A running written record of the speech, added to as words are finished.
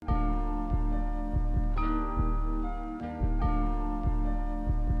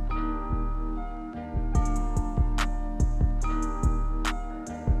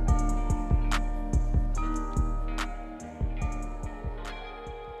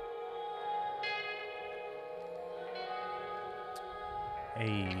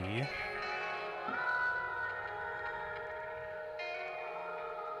Hey.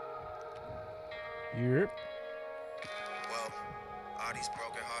 Yep. Well, all these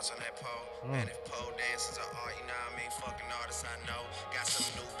broken hearts on that pole. Man, if pole dancers are art, you know what I mean? Fucking artists I know. Got some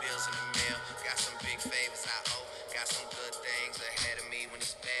new bills in the mail. Got some big favors I owe. Got some good things ahead of me when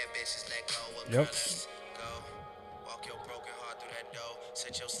these bad bitches let go. Well, girl, let's go. Walk your broken heart through that door.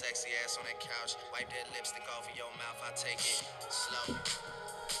 Sit your sexy ass on that couch. Wipe that lipstick off of your mouth. I take it slow.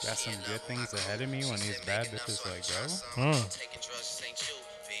 Got some good things ahead of me when these bad bitches let go. Taking drugs just ain't you.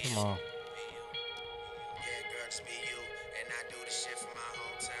 Come on. Yeah, girl, just be you. And I do the shit from my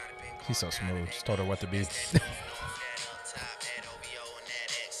hometown. He's so smooth. Just told her what to be.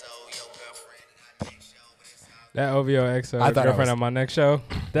 That OVO XO I thought I girlfriend was- on my next show.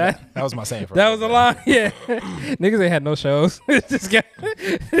 That was my saying for that was a lie. Yeah, niggas ain't had no shows. Just got,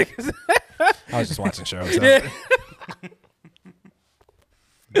 niggas, I was just watching shows. yeah.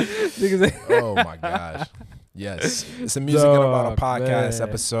 Niggas ain't. Oh my gosh. Yes. It's a Music and About a Dog, Podcast man.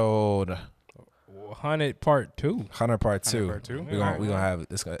 episode 100 part 2. 100 part 2. 100 part 2? We're gonna have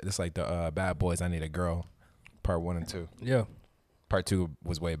this like the Bad Boys I Need a Girl part 1 and 2. Yeah, Part 2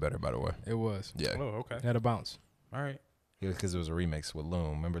 was way better, by the way. it was. Yeah. Oh, okay. Had a bounce. All right. Because it was a remix with Loon.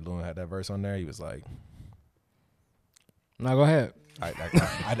 Remember Loon had that verse on there? He was like, Now go ahead.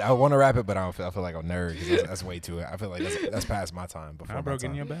 I want to rap it, but I feel like I'm nerd. 'Cause that's way too. I feel like that's past my time. Before Nah, my bro, get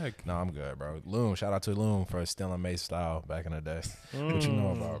time. in your bag. No, I'm good, bro. Loon, shout out to Loon for stealing Mace style back in the day. What you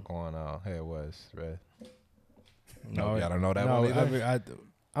know about going on? Hey, it was, right? No, y'all don't know that one either?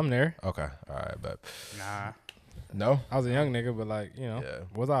 I'm there. Okay, all right, but Nah. no, I was a young nigga, but like, you know, Yeah.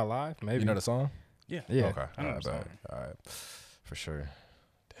 was I alive? Maybe. you know the song? Yeah. Yeah. Okay, I know all right, the song. bet. All right, for sure.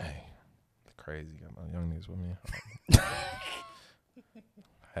 Dang, crazy. Got my young niggas with me.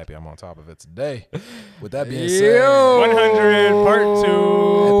 Happy I'm on top of it today. With that being said, 100 part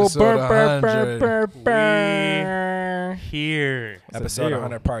 2. Episode Burr, 100. burr, burr. Here. That's a Episode deal.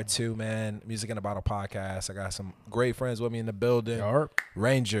 100 part 2, man. Music and About a Podcast. I got some great friends with me in the building. Yarp.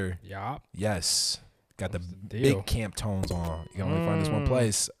 Ranger, Yup. yes. Got the deal? big camp tones on. You can only find this one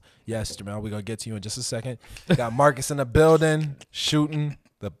place. Yes, Jamal, we're going to get to you in just a second. Got Marcus in the building, shooting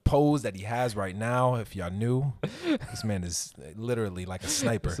the pose that he has right now. If y'all knew, this man is literally like a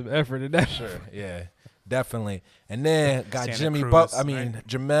sniper. Some effort in that. Sure, yeah, definitely. And then got Santa Jimmy Cruz, Butler. right?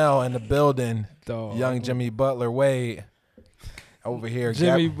 Jamel in the building. Dog. Young Jimmy Butler Wade over here.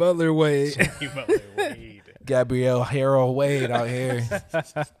 Jimmy Butler Wade. You Butler Wade. Gabrielle Harrell Wade out here.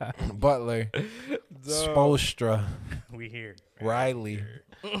 Butler. Spolstra. We here. Riley.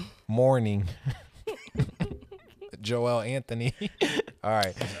 Morning. Joel Anthony. All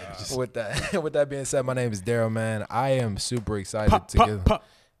right. With that being said, my name is Daryl, man. I am super excited to get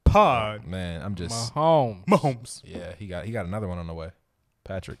Pod. man, I'm just Mahomes. Mahomes. yeah, he got another one on the way.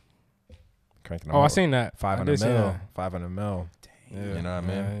 Patrick. Cranking Oh, I seen that. 500 I did see mil. that. 500 mil. Yeah. You know what I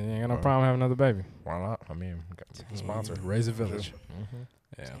mean? You ain't got no problem having another baby. Why not? I mean, got a sponsor. Raise a village. Mhm.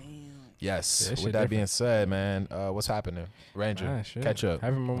 Yeah. Yes. Yeah, that With shit that being different. said, man, what's happening? Ranger, Ah, shit. catch up.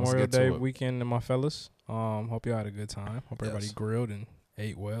 Happy Let's Memorial get to Day it. weekend to my fellas. Hope y'all had a good time. Hope everybody Yes. grilled and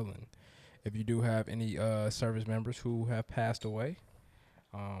ate well. And if you do have any service members who have passed away,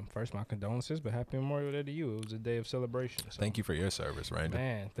 first my condolences, but happy Memorial Day to you. It was a day of celebration. So, Thank you for your service, Ranger.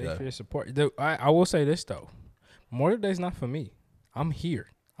 man. Thank Yeah. you for your support. I will say this though, Memorial Day's not for me. I'm here.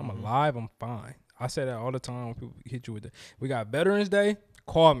 I'm alive. I'm fine. I say that all the time when people hit you with it. We got Veterans Day.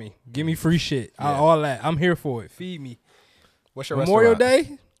 Call me. Give me free shit. Yeah. All that. I'm here for it. Feed me. What's your Memorial restaurant?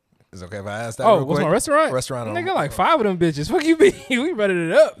 Day. Is it okay if I ask that? Oh, real what's quick? my restaurant? Restaurant. Nigga, like 5 of them bitches. Fuck you be. We ready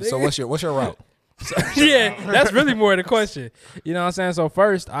it up. So nigga. what's your route? Yeah, that's really more the question. You know what I'm saying? So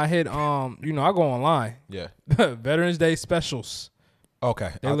first I hit I go online. Yeah. Veterans Day specials.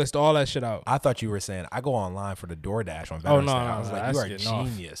 Okay. They list all that shit out. I thought you were saying I go online for the DoorDash on Oh Veterans no, Day. no, I was no, like, that's you are getting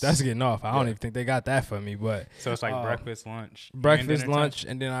genius. off. That's getting off. I don't Yeah. even think they got that for me, but So it's like breakfast, lunch. and breakfast, dinner time? lunch,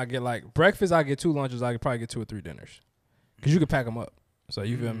 and then I get like breakfast. I get 2 lunches. I could probably get 2 or 3 dinners, cause you can pack them up. So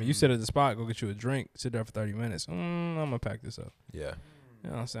you feel me? You sit at the spot, go get you a drink, sit there for 30 minutes. I'm gonna pack this up. Yeah. You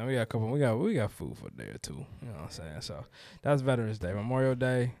know what I'm saying? We got a couple. We got food for there too. You know what I'm saying? So that's Veterans Day. Memorial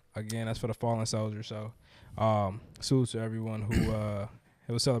Day, again, that's for the fallen soldiers. So salute to everyone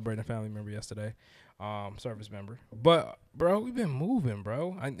who was celebrating a family member yesterday, service member. But bro, we've been moving,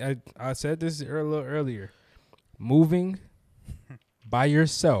 bro. I said this a little earlier. Moving by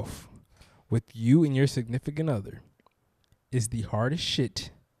yourself with you and your significant other is the hardest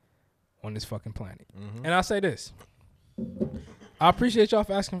shit on this fucking planet. Mm-hmm. And I say this. I appreciate y'all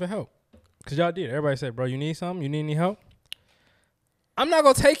for asking for help. Because y'all did. Everybody said, bro, you need something? You need any help? I'm not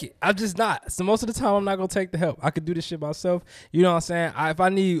gonna take it. I'm just not. So most of the time, I'm not gonna take the help. I could do this shit myself. You know what I'm saying? If I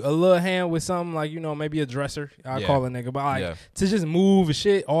need a little hand with something like, you know, maybe a dresser, I'll call a nigga. But like to just move and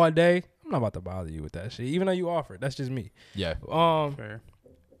shit all day, I'm not about to bother you with that shit. Even though you offer it, that's just me. Yeah. Fair.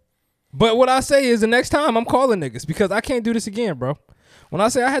 But what I say is the next time I'm calling niggas because I can't do this again, bro. When I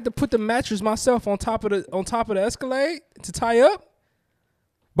say I had to put the mattress myself on top of the Escalade to tie up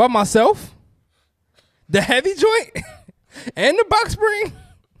by myself, the heavy joint. And the box spring.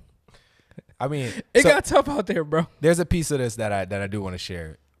 I mean, it got tough out there, bro. There's a piece of this that I do want to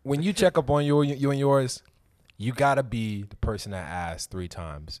share. When you check up on you and yours, you gotta be the person that asks 3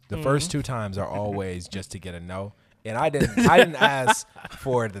 times. The first 2 times are always just to get a no. And I didn't ask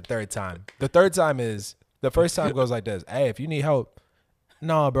for the third time. The third time is the first time goes like this. Hey, if you need help,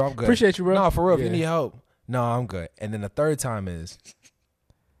 no, bro, I'm good. Appreciate you, bro. No, for real, if you need help, no, I'm good. And then the third time is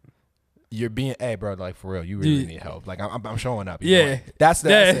you're being, hey, bro, like for real, you really need help. Like I'm showing up. You know what? That's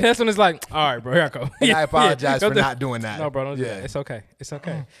when it's like, all right, bro, here I go. And I apologize for not doing that. No, bro, don't do that. It's okay. It's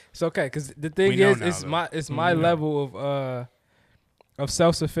okay. It's okay. Because the thing is, it's my level of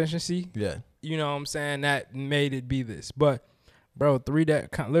self sufficiency. Yeah. You know what I'm saying? That made it be this. But bro, 3 days,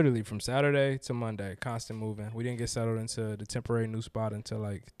 literally from Saturday to Monday, constant moving. We didn't get settled into the temporary new spot until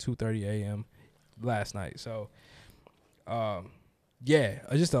like 2:30 a.m. last night. So, yeah,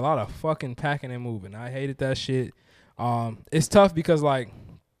 just a lot of fucking packing and moving. I hated that shit. It's tough because like,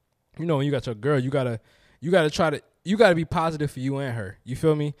 you know, when you got your girl, you gotta be positive for you and her. You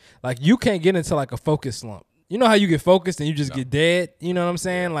feel me? Like you can't get into like a focus slump. You know how you get focused and you just get dead? You know what I'm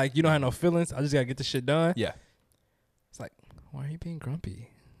saying? Like you don't have no feelings. I just gotta get this shit done. Yeah. It's like, why are you being grumpy?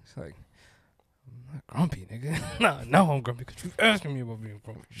 It's like, I'm not grumpy, nigga. no, I'm grumpy because you asking me about being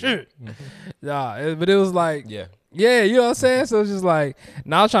grumpy. Shit. Nah, but it was like, yeah, you know what I'm saying? So it's just like,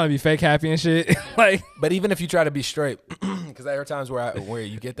 now I'm trying to be fake happy and shit. Like, but even if you try to be straight, because there are times where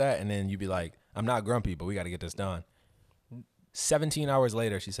you get that and then you be like, I'm not grumpy, but we got to get this done. 17 hours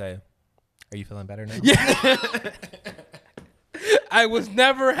later, she say, are you feeling better now? Yeah. I was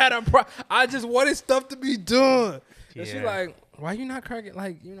never had a I just wanted stuff to be done. And she's like, why you not cracking?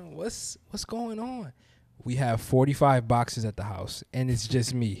 Like, you know, what's going on? We have 45 boxes at the house, and it's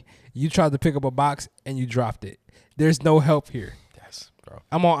just me. You tried to pick up a box, and you dropped it. There's no help here. Yes, bro.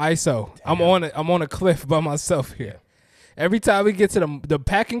 I'm on ISO. Damn. I'm on a cliff by myself here. Yeah. Every time we get to the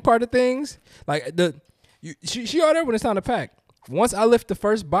packing part of things, like she already when it's time to pack. Once I lift the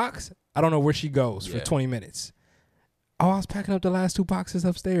first box, I don't know where she goes for 20 minutes. Oh, I was packing up the last 2 boxes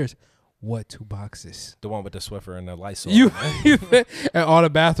upstairs. What 2 boxes? The one with the Swiffer and the Lysol. And all the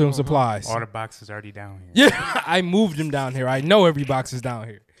bathroom supplies. All the boxes already down here. Yeah, I moved them down here. I know every box is down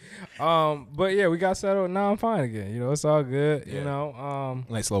here. But yeah, we got settled. Now I'm fine again. You know, it's all good. Yeah. You know,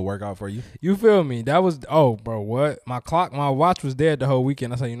 nice little workout for you. You feel me? That was bro, what? My watch was dead the whole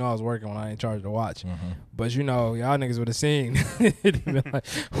weekend. That's how you know I was working when I ain't charged the watch. Mm-hmm. But you know, y'all niggas would have seen. Like,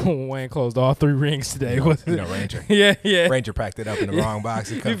 Wayne closed all 3 rings today. Ranger. Yeah. Ranger packed it up in the wrong box.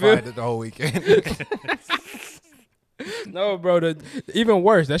 He couldn't find it the whole weekend. No, bro. Even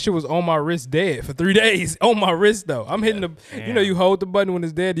worse, that shit was on my wrist dead for 3 days. On my wrist, though. I'm hitting you know, you hold the button when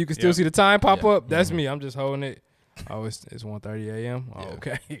it's dead. You can still see the time pop up. That's me. I'm just holding it. Oh, it's 1:30 a.m.? Oh,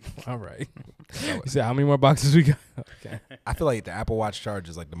 okay. All right. You said, how many more boxes we got? Okay. I feel like the Apple Watch charge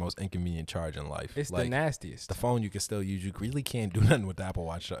is like the most inconvenient charge in life. It's like, the nastiest. The phone you can still use. You really can't do nothing with the Apple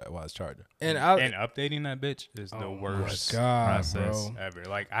Watch charger. And updating that bitch is the worst process ever.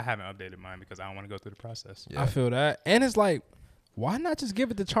 Like, I haven't updated mine because I don't want to go through the process. Yeah. I feel that. And it's like, why not just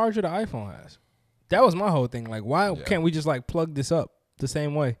give it the charger the iPhone has? That was my whole thing. Like, why can't we just like plug this up the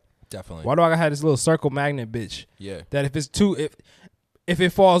same way? Definitely. Why do I have this little circle magnet bitch? Yeah. That if it's if it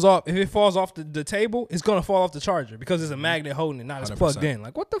falls off the table, it's gonna fall off the charger because it's a magnet holding it, not it's plugged in.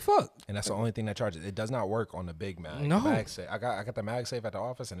 Like, what the fuck? And that's the only thing that charges. It does not work on the big mag. No. MagSafe. I got the MagSafe at the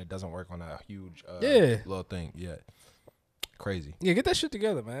office, and it doesn't work on that huge little thing. Yeah. Crazy. Yeah, get that shit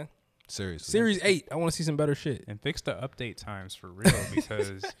together, man. Seriously. Series 8. I want to see some better shit. And fix the update times for real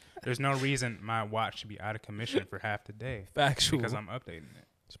because there's no reason my watch should be out of commission for half the day. Factual. Because I'm updating it.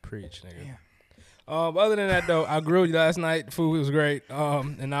 It's preach, nigga. Yeah. Other than that, though, I grilled last night. The food was great.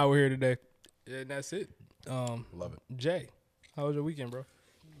 And now we're here today. Yeah, and that's it. Love it. Jay, how was your weekend, bro?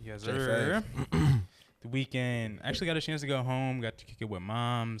 Yes, sir. The weekend, actually got a chance to go home. Got to kick it with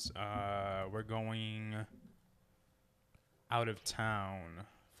moms. We're going out of town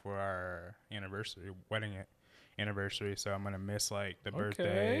for our wedding anniversary. So I'm gonna miss like the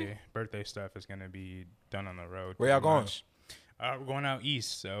birthday stuff is gonna be done on the road. Where y'all going? We're going out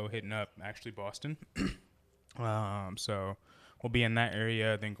east, so hitting up actually Boston. So we'll be in that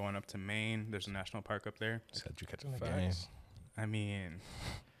area, then going up to Maine. There's a national park up there. Said you catching the game. I mean,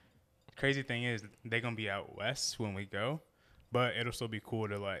 crazy thing is they're gonna be out west when we go, but it'll still be cool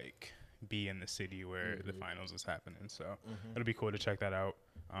to like be in the city where the finals is happening. So it'll be cool to check that out.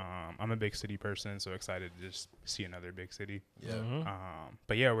 I'm a big city person, so excited to just see another big city. Yeah.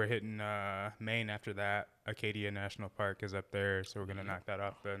 But yeah, we're hitting Maine after that. Acadia National Park is up there, so we're gonna knock that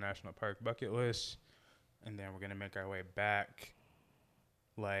off the national park bucket list, and then we're gonna make our way back,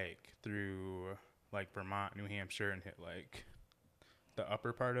 like through like Vermont, New Hampshire, and hit like the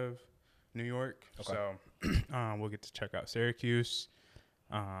upper part of New York. Okay. So we'll get to check out Syracuse,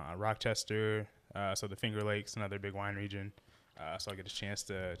 Rochester, so the Finger Lakes, another big wine region. So I'll get a chance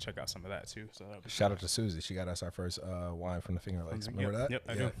to check out some of that too. So that'll be Shout out to Susie. She got us our first wine from the Finger Lakes. Remember that? Yep,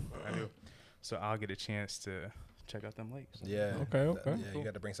 I do. So I'll get a chance to check out them lakes. Yeah. Okay. Yeah, Cool. you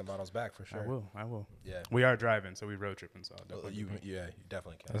got to bring some bottles back for sure. I will. Yeah. We are driving, so we road tripping. So I'll definitely. You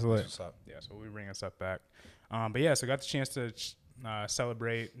definitely can. That's lit. what's up. Yeah, so we bring us up back. But yeah, so got the chance to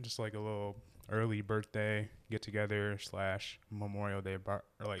celebrate just like a little early birthday get together / Memorial Day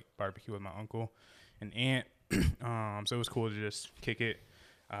barbecue with my uncle and aunt. So it was cool to just kick it.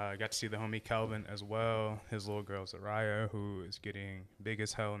 Got to see the homie Calvin as well. His little girl Zariah, who is getting big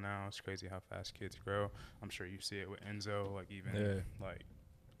as hell now. It's crazy how fast kids grow. I'm sure you see it with Enzo. Like even like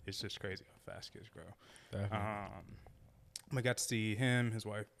it's just crazy how fast kids grow. Definitely. I got to see him, his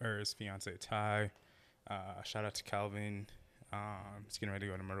wife or his fiance Ty. Shout out to Calvin. He's getting ready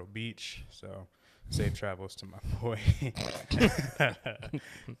to go to Myrtle Beach, so safe travels to my boy.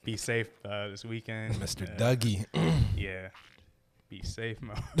 Be safe this weekend, Mr. Dougie. Yeah, be safe,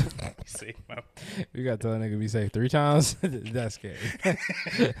 Mo. Be safe, Mo. You got to tell a nigga be safe 3 times. That's scary.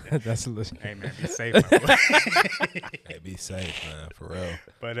 That's a little. Hey man, be safe, my boy. Hey, be safe, man, for real.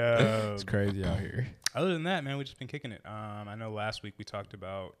 But It's crazy out here. other than that, man, we just been kicking it. I know last week we talked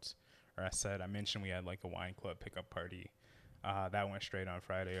about, or I mentioned we had like a wine club pickup party. That went straight on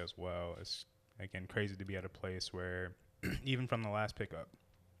Friday as well. It's again crazy to be at a place where even from the last pickup,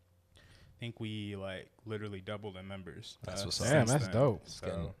 I think we like literally doubled in members. That's what's up. Damn, since that's then. dope.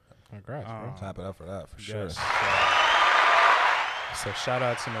 So, Congrats, bro. Clap it up for that, for sure. yes, so shout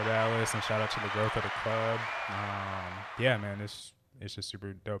out to Novalis and shout out to the growth of the club. Yeah, man, it's just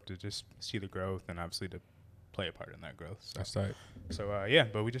super dope to just see the growth and obviously to play a part in that growth. So, That's tight. yeah,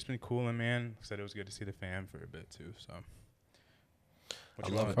 but we just been cooling, man. Said it was good to see the fam for a bit too. So what I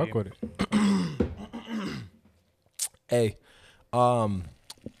you love got Fuck for with you? it. Hey,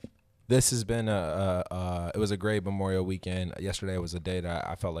 this has been it was a great Memorial weekend. Yesterday was a day that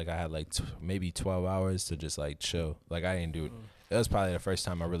I felt like I had like maybe 12 hours to just like chill. Like I didn't do it. It was probably the first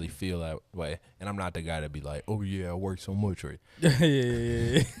time I really feel that way. And I'm not the guy to be like, oh yeah, I work so much, right?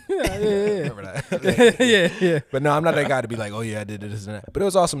 Yeah. Remember that? Yeah. But no, I'm not that guy to be like, oh yeah, I did this and that. But it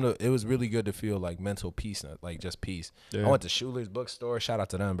was awesome. It was really good to feel like mental peace, like just peace. Yeah. I went to Schuler's bookstore. Shout out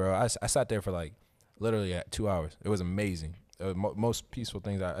to them, bro. I sat there for like literally at 2 hours. It was amazing. Most peaceful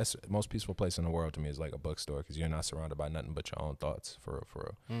things. Most peaceful place in the world to me is like a bookstore because you're not surrounded by nothing but your own thoughts. For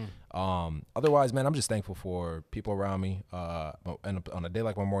real. Otherwise, man, I'm just thankful for people around me. And on a day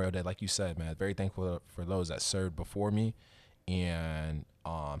like Memorial Day, like you said, man, very thankful for those that served before me and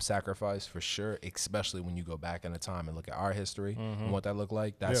sacrifice for sure. Especially when you go back in the time and look at our history and what that looked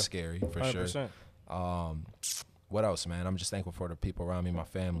like. That's scary for 100%. sure. What else, man? I'm just thankful for the people around me, my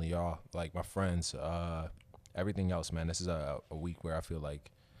family, y'all, like my friends, everything else, man. This is a week where I feel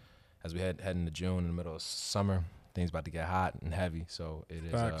like as we head into June in the middle of summer, things about to get hot and heavy. So it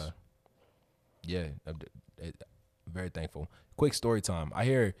is, Facts. very thankful. Quick story time. I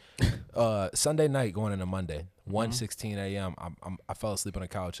hear Sunday night going into Monday, 1:16 a.m. I fell asleep on the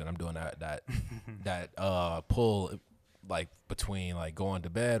couch and I'm doing that pull like between like going to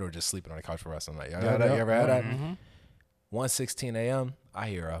bed or just sleeping on the couch for the rest of the night. You ever had that? 1:16 a.m. I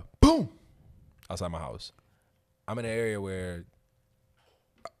hear a boom outside my house. I'm in an area where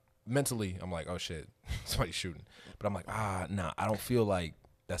mentally I'm like, oh shit, somebody's shooting. But I'm like, nah, I don't feel like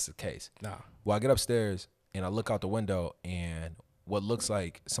that's the case. Nah. Well, I get upstairs and I look out the window and what looks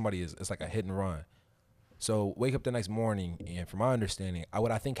like it's like a hit and run. So wake up the next morning and from my understanding,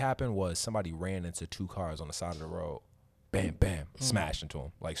 what I think happened was somebody ran into 2 cars on the side of the road. Bam, bam, smashed into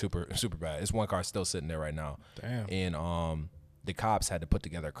them. Like super, super bad. It's one car still sitting there right now. Damn. And the cops had to put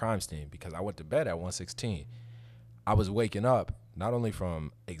together a crime scene because I went to bed at 1:16. I was waking up not only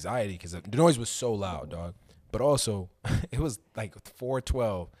from anxiety because the noise was so loud, dog, but also it was like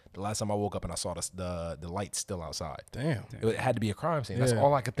 4:12 the last time I woke up and I saw the lights still outside. Damn. It had to be a crime scene. That's Yeah.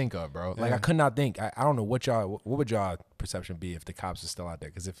 all I could think of, bro. Like Yeah. I could not think. I don't know what would y'all perception be if the cops are still out there?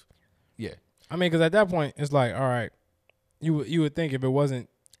 Because I mean, because at that point, it's like, all right, you would think if it wasn't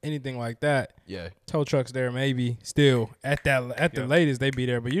anything like that, Yeah. tow trucks there maybe still at the latest they be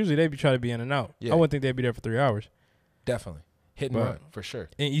there, but usually they be trying to be in and out. Yeah. I wouldn't think they'd be there for 3 hours. Definitely. Hit and But- run for sure.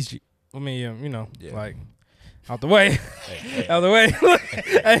 In East, I mean, Yeah. like out the way, Hey, out the way.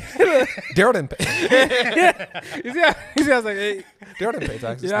 Daryl didn't pay. You see, I was like, hey, Daryl didn't pay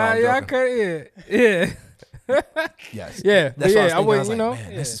taxes. yeah, No, I I'm joking. could, yeah. Yes. Yeah, but That's what I was yeah, I thinking. wouldn't, was like,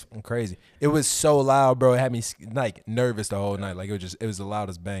 man, this is crazy. It was so loud, bro. It had me like nervous the whole night. Like it was the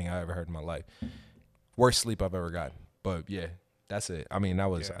loudest bang I ever heard in my life. Worst sleep I've ever gotten. But yeah, that's it. I mean, that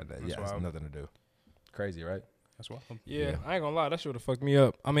was Yeah, that's it's wild. nothing to do. Crazy, right? That's welcome. Yeah, I ain't gonna lie, that shit would have fucked me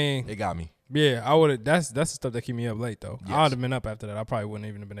up. I mean, It got me. yeah, I would have. That's the stuff that keep me up late though. Yes. I would have been up after that. I probably wouldn't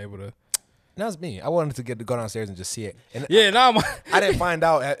even have been able to. That was me. I wanted to go downstairs and just see it. And Yeah, now nah, I didn't find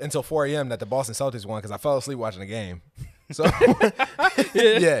out until 4 a.m. that the Boston Celtics won because I fell asleep watching the game. So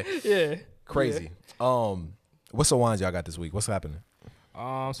yeah, yeah. crazy. What's the wines y'all got this week? What's happening?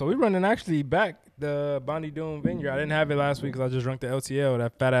 So we running actually back the Bonnie Doon Vineyard. I didn't have it last week because I just drank the LTL,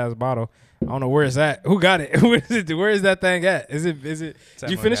 that fat ass bottle. I don't know where it's at. Who got it? Where is it? Where is that thing at? Is it? Did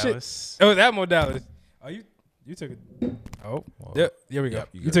you finish it? Oh, that modality. Oh, you took it. Oh, Well, yep. Here we go. yep,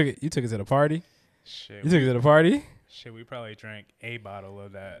 you You good. took it. You took it to the party. Shit. You took it to the party. Shit, we probably drank a bottle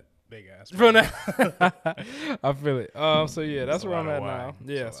of that big ass. From bottle. that, I feel it. So yeah, that's It's a where I'm lot at of now. wine.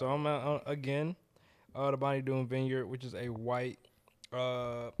 Yeah, It's a so I'm at again, the Bonnie Doon Vineyard, which is a white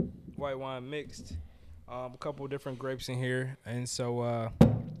wine mixed, a couple different grapes in here, and so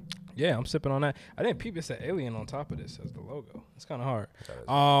yeah, I'm sipping on that. I didn't peep it said Alien on top of this as the logo. It's kind of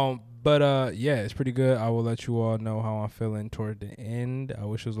hard. But yeah, it's pretty good. I will let you all know how I'm feeling toward the end. I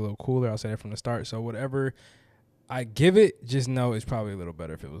wish it was a little cooler. I'll say that from the start. So whatever I give it, just know it's probably a little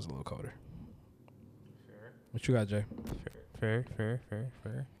better if it was a little colder. What you got, Jay? Fair.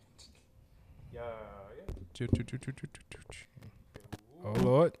 Yeah. Oh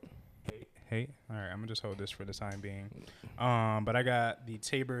Lord. Hey. All right, I'm gonna just hold this for the time being. But I got the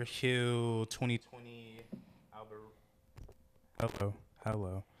Tabor Hill 2020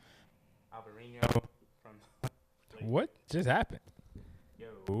 Hello. Albarino from What just happened?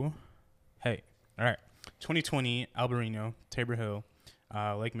 Yo. Hey. All right. 2020 Albarino, Tabor Hill,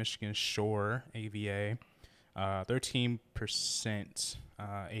 Lake Michigan Shore, AVA. 13%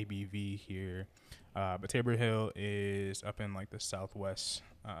 ABV here. But Tabor Hill is up in like the southwest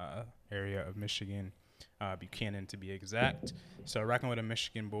area of Michigan, Buchanan to be exact. So rocking with a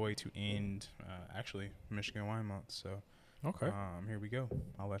Michigan boy to end actually Michigan Wine Month. So Okay. here we go.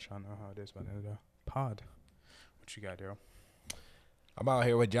 I'll let y'all know how it is by the end of the pod. What you got, Daryl? I'm out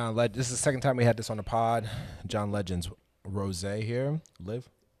here with John Legend. This is the second time we had this on the pod. John Legend's Rosé here. Live.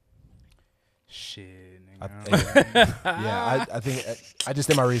 Shit, I, nigga. I think I just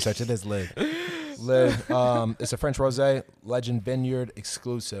did my research. It is Live. Live. It's a French rosé, Legend Vineyard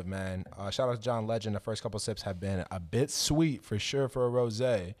exclusive, man. Shout out to John Legend. The first couple sips have been a bit sweet for sure for a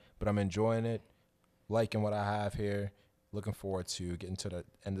rosé, but I'm enjoying it, liking what I have here. Looking forward to getting to the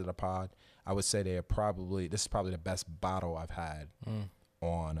end of the pod. I would say this is probably the best bottle I've had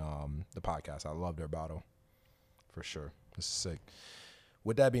on the podcast. I love their bottle for sure. This is sick.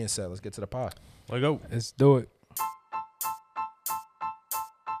 With that being said, let's get to the pod. Let go. Let's do it.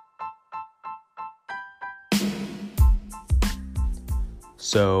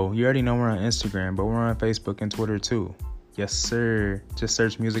 So you already know we're on Instagram, but we're on Facebook and Twitter too. Yes, sir. Just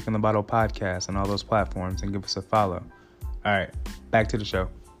search Music in the Bottle Podcast on all those platforms and give us a follow. All right, back to the show.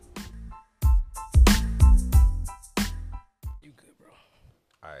 You good, bro?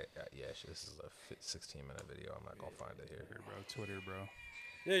 All right, yeah, this is a 16-minute video. I'm not gonna find it here. Bro, Twitter, bro.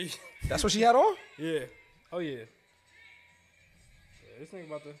 Yeah. That's what she had on? Yeah. Oh yeah. Yeah. This nigga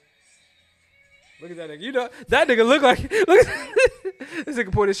about to look at that nigga. You know that nigga look like look at this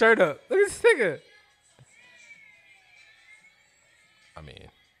nigga pulled his shirt up. Look at this nigga. I mean,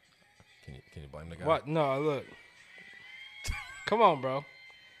 can you blame the guy? What? No, look. Come on, bro.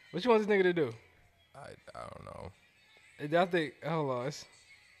 What you want this nigga to do? I don't know. I think hold on.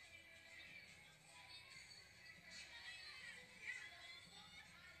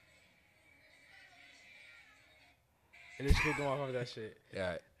 And just get them off of that shit.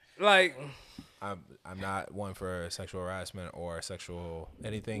 Yeah, Like, I'm not one for sexual harassment or sexual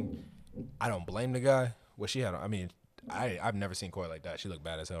anything. I don't blame the guy. What she had on, I mean, I've never seen Koi like that. She looked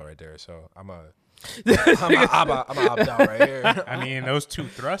bad as hell right there. So I'm a opt out right here. I mean, those two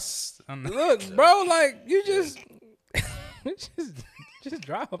thrusts. look, bro, like you just just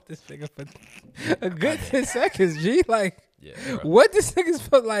drop this nigga for a good 10 seconds, G. Like, Yeah, bro. what this nigga's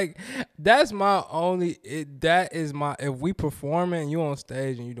for? Like, that's my only. That is my. If we performing, you on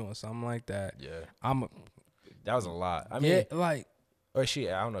stage and you doing something like that, Yeah, I'm. that was a lot. I mean, Yeah, like Or she,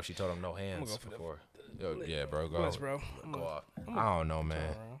 I don't know if she told him no hands go for the- before. Yo, yeah, bro, go. Bless, bro. Go off. I don't know,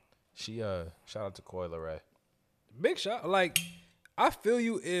 man. She, shout out to Coi Leray. Big shot. Like, I feel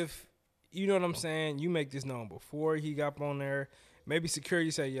you if, you know what I'm saying, you make this known before he got up on there. Maybe security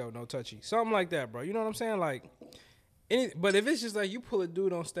say, yo, no touchy. Something like that, bro. You know what I'm saying? Like, but if it's just like you pull a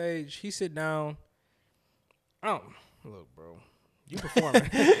dude on stage, he sit down. Look, bro. You performing.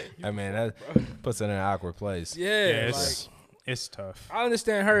 I mean, that puts it in an awkward place. Yeah, it's tough. I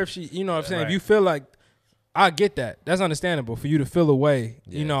understand her if she, you know what I'm saying? Right. If you feel like, I get that. That's understandable for you to feel away,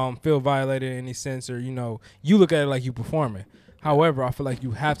 Yeah. Feel violated in any sense, or, you look at it like you performing. However, I feel like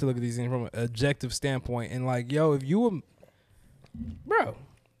you have to look at these things from an objective standpoint and like, yo, if you were, bro.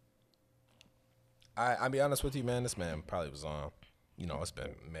 I'll be honest with you, man. This man probably was on, it's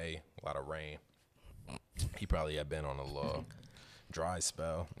been May, a lot of rain. He probably had been on a little dry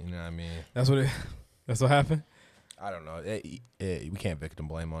spell. You know what I mean? That's what happened? I don't know. We can't victim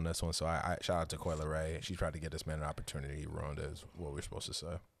blame on this one. So I shout out to Coi Leray. She tried to get this man an opportunity. He ruined it, is what we're supposed to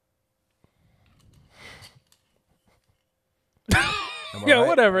say. Yeah,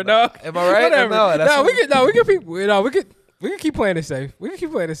 whatever, dog. Am I right? Whatever. No, We can keep playing it safe. We can keep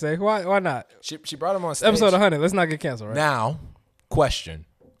playing it safe. Why not? She brought him on stage. Episode 100. Let's not get canceled, right? Now, question.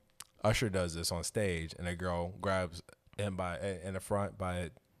 Usher does this on stage, and a girl grabs him in the front by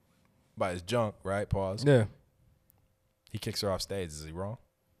his junk, right? Pause. Yeah. He kicks her off stage. Is he wrong?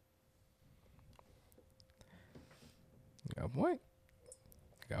 Got a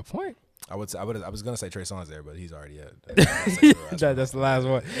point. I was gonna say Trey Songz there, but he's already at. That's the last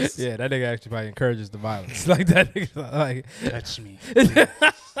one. Yeah, that nigga actually probably encourages the violence. Like that nigga, like Touch me.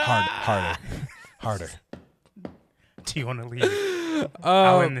 harder. Do you want to leave?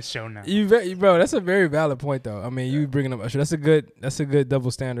 I'll end the show now. Bro, that's a very valid point though. I mean, you bringing up Usher. That's a good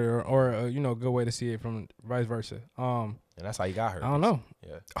double standard, or a good way to see it from vice versa. And that's how you got her. I don't know.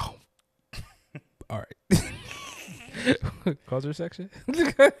 Yeah. Oh, all right. Culture section.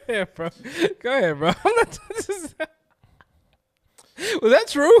 Go ahead, bro. I'm not. Was that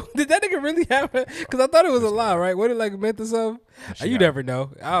true? Did that nigga really happen? Because I thought it was a lie, right? What it like meant or something? You never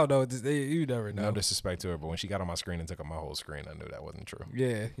know. I don't know. You never know. No disrespect to her, but when she got on my screen and took up my whole screen, I knew that wasn't true.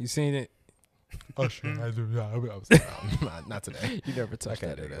 Yeah, you seen it. Usher, I was like, not today. You never touched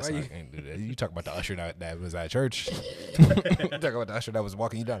that. I Nigga. can't do that. You talk about the Usher that was at church. You talk about the Usher that was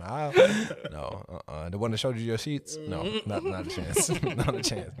walking you down the aisle. No, the one that showed you your sheets. No, not a chance. Not a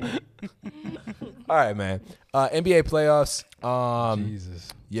chance. All right, man. NBA playoffs. Jesus.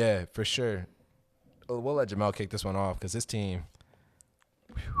 Yeah, for sure. We'll let Jamel kick this one off because his team.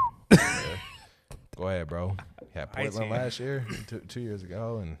 Yeah. Go ahead, bro. Yeah, Portland last year, 2 years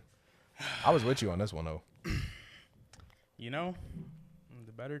ago, and I was with you on this one though. The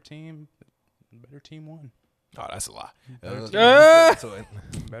better team won. Oh, that's a lie.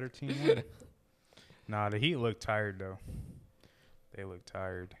 Better team won. Nah, the Heat looked tired though. They looked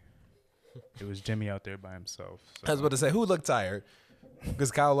tired. It was Jimmy out there by himself. So. I was about to say, who looked tired?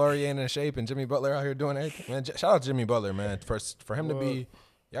 Because Kyle Lowry ain't in shape and Jimmy Butler out here doing everything. Man, shout out to Jimmy Butler, man. For him to be,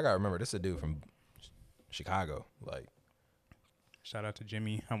 y'all gotta remember, this is a dude from Chicago. Like, shout out to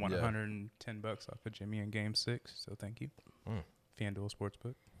Jimmy. I won $110 off of Jimmy in Game 6, so thank you. FanDuel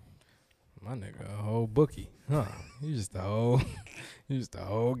Sportsbook. My nigga, a whole bookie, huh? You just a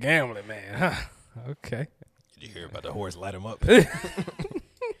whole gambling man, huh? Okay. Did you hear about the horse light him up?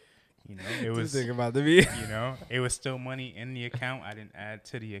 It was thinking about the be. It was still money in the account. I didn't add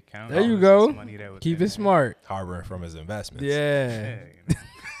to the account. There you go. Money that was Keep in it smart. Harboring from his investments. Yeah.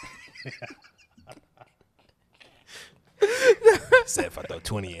 Said if I throw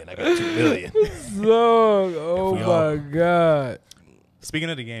 20 in, I got $2 million. Oh my God. Speaking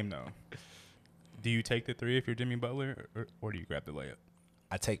of the game, though, do you take the three if you're Jimmy Butler, or do you grab the layup?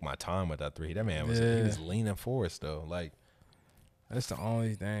 I take my time with that three. That man was he was leaning forward still. Like, that's the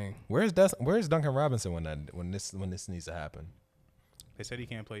only thing. Where's Duncan Robinson when this needs to happen? They said he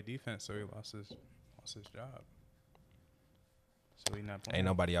can't play defense, so he lost his job. So he not playing. Ain't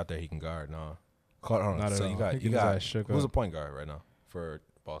nobody out there he can guard. No. Hold on. Not So at you all. got He you can got just shook who's up. a point guard right now for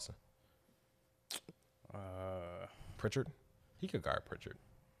Boston? Pritchard. He could guard Pritchard.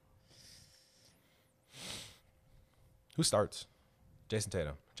 Who starts? Jason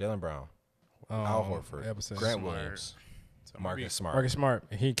Tatum, Jaylen Brown, Al Horford, Episode. Grant Smart. Williams, So Marcus Smart. Marcus Smart.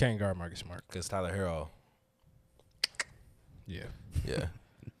 He can't guard Marcus Smart. Because Tyler Hero. Yeah. Yeah.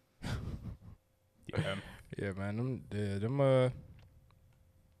 Yeah. Yeah, man. Them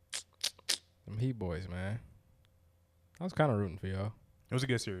Heat boys, man. I was kind of rooting for y'all. It was a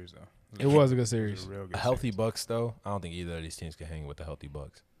good series, though. It was a good It series. was a real good A healthy series. Bucks, though, I don't think either of these teams can hang with the healthy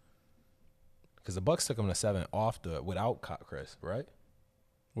Bucks. Because the Bucks took them to 7 without Chris, right?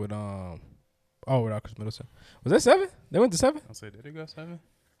 with without Chris Middleton. Was that 7? They went to 7? I'll say, did it go 7?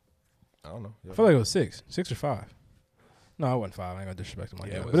 I don't know. I feel like it was 6 or 5. No, it wasn't 5. I ain't gonna disrespect him like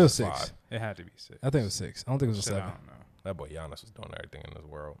Yeah, that, it but it was was 6. 5. It had to be 6. I think it was 6. I don't think it was a Shit, 7. I don't know. That boy Giannis was doing everything in this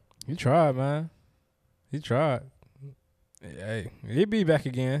world. He tried, man. He tried. Hey, he'll be back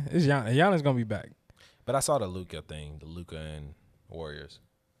again. It's Giannis gonna be back. But I saw the Luka thing, the Luka and Warriors.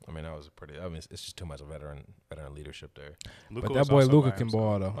 I mean, that was it's just too much veteran leadership there. Luka But that was boy also Luka by can himself.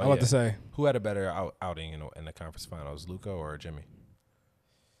 ball though. Oh, I'm about yeah. to say Who had a better outing in the conference finals, Luka or Jimmy?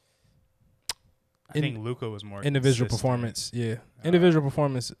 I think Luka was more individual performance. Yeah, individual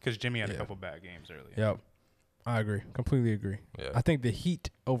performance. because Jimmy had a Yeah. couple bad games earlier. Yep, I agree. Completely agree. Yeah. I think the Heat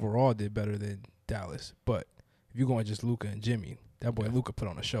overall did better than Dallas. But if you're going just Luka and Jimmy, that boy Luka put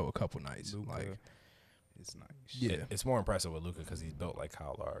on a show a couple nights. Luka Like, is nice. yeah, It's more impressive with Luka because he's built like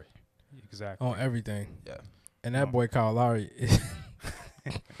Kyle Lowry. Exactly. on everything. Yeah. And that Oh. boy Kyle Lowry.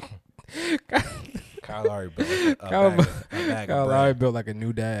 Kyle Lowry built like a Kyle- bag of Kyle bread. Lowry built like a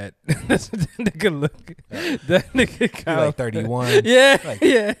new dad. That's what that nigga look. That nigga He's Kyle. like 31. Yeah, Like,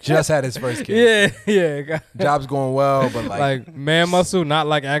 yeah, Just had his first kid. yeah. Job's going well, but Like man muscle, not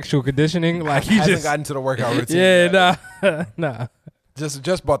like actual conditioning. Like he hasn't just gotten to the workout routine. yeah, yet. nah.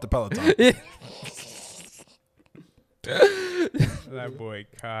 Just bought the Peloton. That boy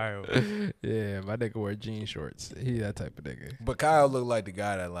Kyle. Yeah, my nigga wear jean shorts. He that type of nigga. But Kyle looked like the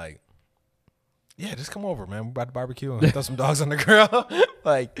guy that like, yeah, just come over, man. We're about to barbecue and throw some dogs on the grill.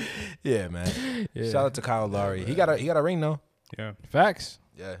 Like, yeah, man. Yeah. Shout out to Kyle Lowry. He got a ring though. Yeah. Facts.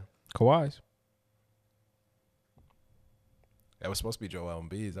 Yeah. Kawhi's. That was supposed to be Joel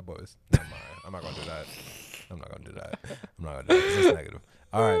Embiid. That boy was. Never mind. I'm not gonna do that. 'Cause it's negative.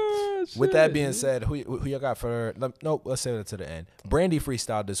 All right. With that being said, who y'all got for? Nope. Let's save it to the end. Brandy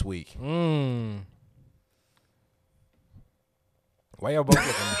freestyle this week. Why y'all both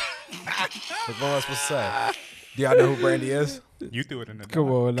looking? What am I supposed to say? Do y'all know who Brandy is? You threw it in the Come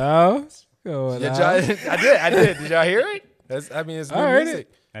dog. on now. Come on Did now. y'all, I did. Did y'all hear it? It's new I heard music.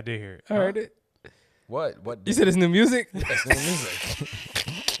 I did hear it. I heard it. What? You said it's new music? It's new music.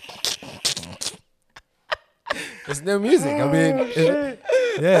 It's new music. I mean,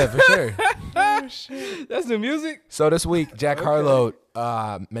 yeah, for sure. That's new music? So this week, Jack Harlow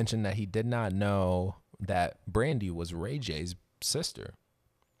mentioned that he did not know that Brandy was Ray J's sister.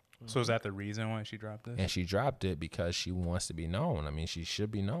 So is that the reason why she dropped it? And she dropped it because she wants to be known. I mean, she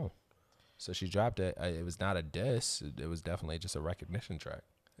should be known. So she dropped it. It was not a diss. It was definitely just a recognition track.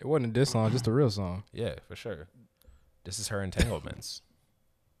 It wasn't a diss song, just a real song. Yeah, for sure. This is Her Entanglements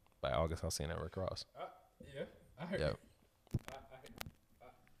by August Alsina and Rick Ross. Yeah, I heard Yep.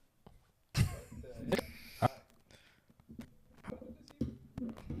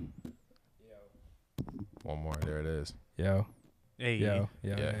 One more. There it is. Yo. Hey. Yeah,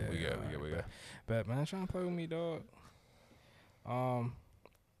 We go. But man, trying to play with me, dog.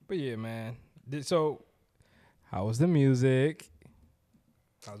 But yeah, man. So, how was the music?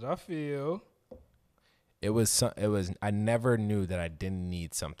 How'd y'all feel? It was. I never knew that I didn't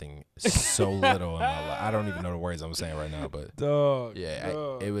need something so little in my life. I don't even know the words I'm saying right now, but Dog. yeah,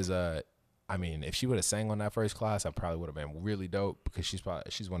 dog. it was I mean, if she would have sang on that first class, I probably would have been really dope because she's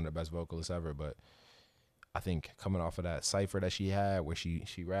one of the best vocalists ever. But I think coming off of that cipher that she had where she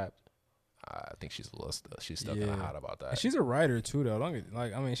rapped, I think she's a little she's still kind of hot about that. And she's a writer too, though. I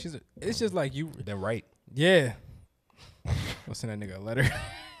mean, it's just like you. Then right. Yeah. I'll send that nigga a letter.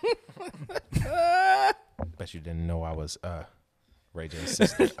 Bet you didn't know I was Ray J's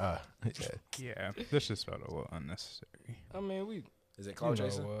sister. Yeah. This just felt a little unnecessary. I mean, we. Is it You Cloud know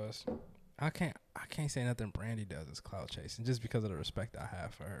Jason? it was. I can't say nothing Brandy does is cloud chasing just because of the respect I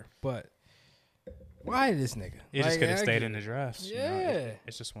have for her. But why this nigga? It just Like, could have I stayed get in the it. drafts. you know? Yeah.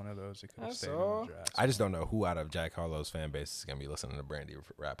 It's just one of those. It could have That's stayed in all. the drafts. I just don't know who out of Jack Harlow's fan base is gonna be listening to Brandy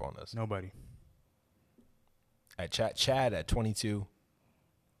rap on this. Nobody. At Chad at 22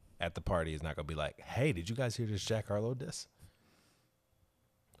 at the party is not gonna be like, hey, did you guys hear this Jack Harlow diss?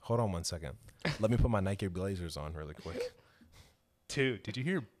 Hold on 1 second. Let me put my Nike Blazers on really quick. Dude, did you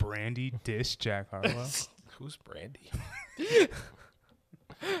hear Brandy diss Jack Harlow? Who's Brandy?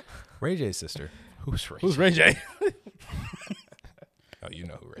 Ray J's sister. Who's Ray? Who's J? Ray J? Oh, you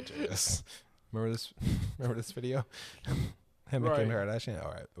know who Ray J is. Remember this video? Him Right. and Kim Kardashian.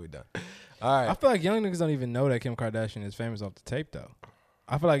 All right, we done. All I right. feel like young niggas don't even know that Kim Kardashian is famous off the tape though.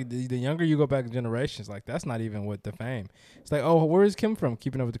 I feel like the younger you go back in generations, like that's not even what the fame. It's like, oh, where is Kim from?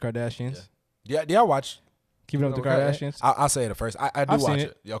 Keeping Up with the Kardashians. Yeah, do y'all watch? Keeping Up with the Kardashians. I'll say it first. I do I've watch seen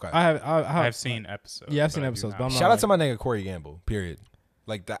it. it. Okay. I have. I've seen episodes. Yeah, I've seen but I do episodes, not but I'm watch not Shout out like- to my nigga Corey Gamble. Period.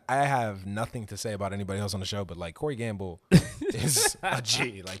 Like that, I have nothing to say about anybody else on the show, but like Corey Gamble is a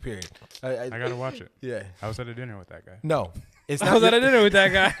G. Like period. I gotta watch it. Yeah. I was at a dinner with that guy. No, it's I not. was at a dinner with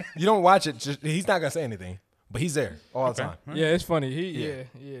that guy. You don't watch it. He's not gonna say anything, but he's there all the time. Yeah, it's funny. Yeah.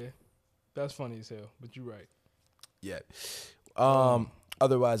 Yeah. That's funny as hell. But you're right. Yeah.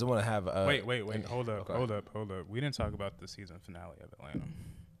 Otherwise, I want to have. Wait. Hold up. Okay. We didn't talk about the season finale of Atlanta.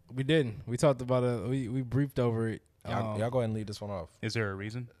 We didn't. We talked about it. We briefed over it. Y'all go ahead and lead this one off. Is there a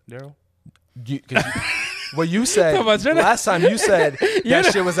reason, Daryl? Well, you said last time you said that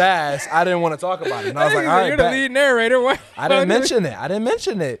shit was ass. I didn't want to talk about it, and I was like, all right, you're the bet. lead narrator. Why? I didn't mention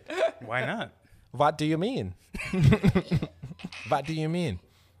it. Why not? What do you mean? What do you mean?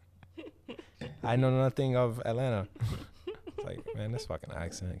 I know nothing of Atlanta. It's like, man, this fucking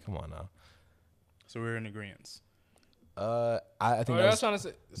accent. Come on now. So we're in agreement. I think that's that was trying to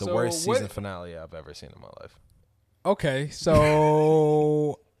say, the worst season finale I've ever seen in my life. Okay,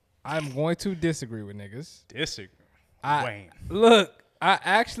 so I'm going to disagree with niggas. Disagree. Look, I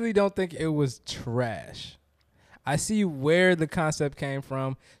actually don't think it was trash. I see where the concept came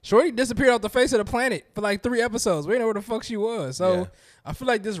from. Shorty disappeared off the face of the planet for like 3 episodes. We didn't know where the fuck she was. So Yeah. I feel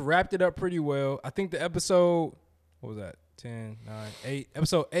like this wrapped it up pretty well. I think the episode, what was that? 10, 9, 8.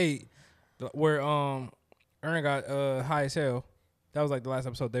 Episode 8, where Ern got high as hell. That was like the last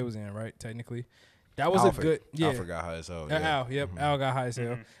episode they was in, right? Technically. That was Alfred. a good, yeah. I forgot how it's Al, yep. Al got high as hell.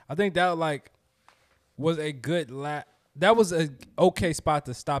 Mm-hmm. I think that like was a good that was a okay spot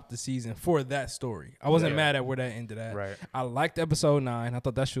to stop the season for that story. I wasn't mad at where that ended at. Right. I liked episode 9. I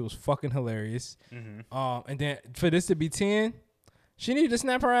thought that shit was fucking hilarious. And then for this to be 10, she needed to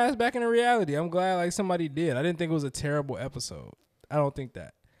snap her ass back into reality. I'm glad like somebody did. I didn't think it was a terrible episode. I don't think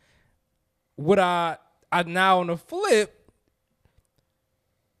that. Would I now on the flip,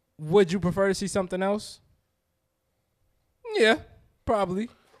 would you prefer to see something else? Yeah, probably.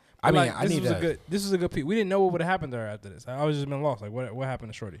 I mean, like, this was a good piece. We didn't know what would have happened to her after this. I was just been lost. Like, what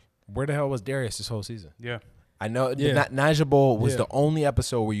happened to Shorty? Where the hell was Darius this whole season? Yeah. I know Yeah. Naja Bowl was Yeah. the only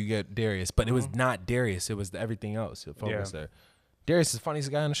episode where you get Darius, but it was not Darius. It was everything else. The focus there. Darius is the funniest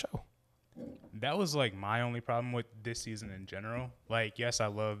guy on the show. That was like my only problem with this season in general. Like, yes, I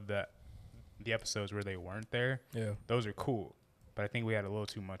love that the episodes where they weren't there. Yeah. Those are cool. But I think we had a little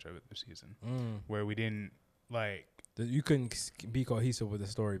too much of it this season where we didn't like. You couldn't be cohesive with the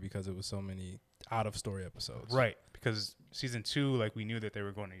story because it was so many out of story episodes. Right. Because season 2, like, we knew that they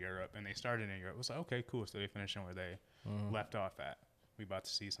were going to Europe and they started in Europe. It was like, okay, cool. So they finishing where they left off at. We about to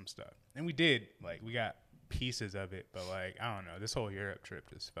see some stuff. And we did. Like, we got pieces of it. But, like, I don't know. This whole Europe trip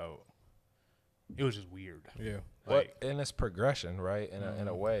just felt. It was just weird. Yeah. Like, And it's progression, right? In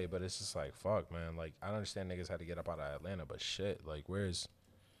a way, but it's just like, fuck, man. Like, I understand niggas had to get up out of Atlanta, but shit, like, where's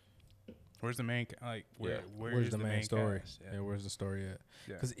the main, like, Where's the main story? cast? Yeah, where's the story at?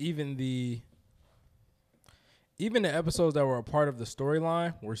 Yeah. Because even the episodes that were a part of the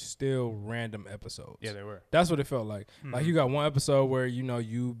storyline were still random episodes. Yeah, they were. That's what it felt like. Like you got one episode where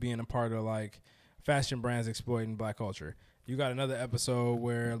you being a part of like fashion brands exploiting black culture. You got another episode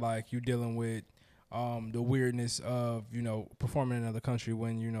where like you dealing with the weirdness of performing in another country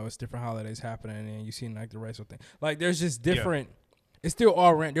when it's different holidays happening and you seen like the racial thing. Like there's just different. It's still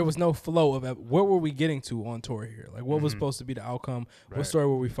all random. There was no flow of what were we getting to on tour here? Like what was supposed to be the outcome? Right. What story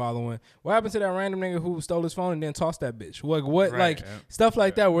were we following? What happened to that random nigga who stole his phone and then tossed that bitch? Like what? Right, Like yeah. stuff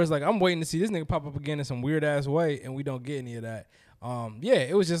like that. Where it's like I'm waiting to see this nigga pop up again in some weird ass way, and we don't get any of that.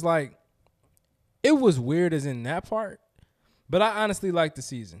 It was just like it was weird as in that part. But I honestly liked the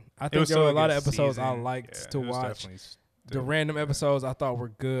season. I think there were a lot of episodes I liked to watch. The random episodes I thought were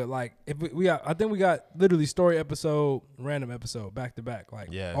good. Like I think we got literally story episode, random episode, back to back, like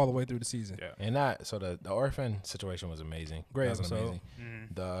all the way through the season. Yeah. and that? So the orphan situation was amazing. Great That was episode. amazing.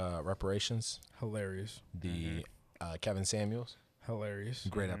 The reparations, Hilarious. the Kevin Samuels, Hilarious.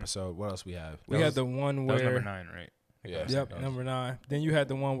 great episode. What else we have? We had the one That was where number 9, right? Yeah. Yep, number 9. Then you had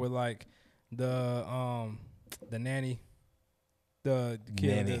the one with like the nanny. The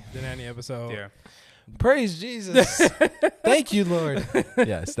kid, Nanny. the nanny episode. Yeah. Praise Jesus. Thank you, Lord.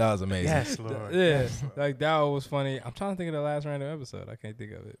 Yes, that was amazing. Yes, Lord. Yeah, Yes, Lord. like that was funny. I'm trying to think of the last random episode. I can't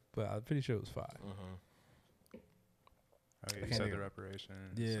think of it, but I'm pretty sure it was 5. Oh, yeah, you can't said think the of-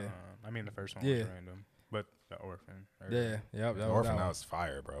 reparations. Yeah. I mean, the first one Yeah. was random, but the orphan. or- Yeah, yep. The That orphan, that that was was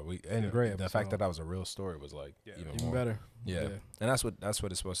fire, bro. And great the episode. fact that that was a real story was like Yeah. even even more better. Yeah. And that's what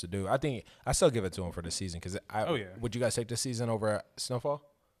it's supposed to do. I think I still give it to him for the season because Oh, yeah. Would you guys take this season over Snowfall?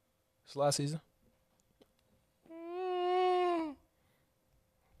 This last season?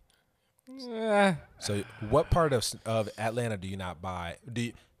 Yeah. So what part of Atlanta do you not buy?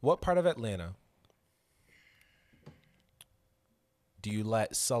 What part of Atlanta do you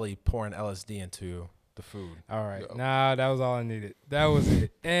let Sully pour an LSD into the food? All right. Yo. Nah, that was all I needed. That was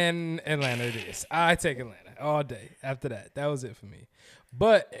it. And Atlanta it is. I take Atlanta all day after that. That was it for me.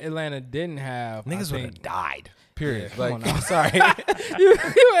 But Atlanta didn't have. Niggas I would think, have died. Period. Yeah, come on now. Sorry. you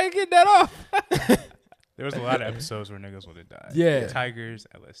ain't getting that off. There was a lot of episodes where niggas would have died. Yeah. Tigers,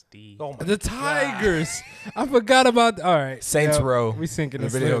 LSD. Oh my The Tigers. I forgot about. All right. Saints Yep, Row. We sinking the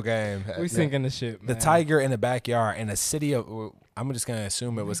the video ship. game. We sinking the ship. The man. tiger in the backyard in a city of. I'm just gonna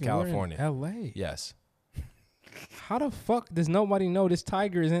assume it was Nigga, we're in California. L.A. Yes. How the fuck does nobody know this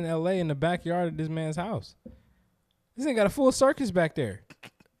tiger is in L.A. in the backyard of this man's house? This ain't got a full circus back there.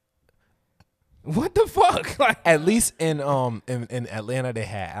 What the fuck? Like, At least in Atlanta they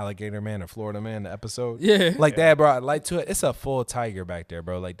had Alligator Man and Florida Man in the episode. yeah, Like they had brought light to it. It's a full tiger back there,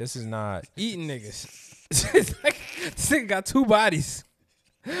 bro. Like this is not. eating niggas. It's like, this nigga got 2 bodies.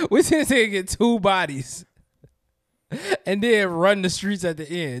 We seen this nigga get 2 bodies. And then run the streets at the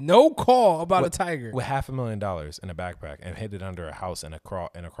end. No call about a tiger. With $500,000 in a backpack and hid it under a house in a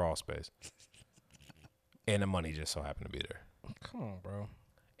crawl space. And the money just so happened to be there. Come on, bro.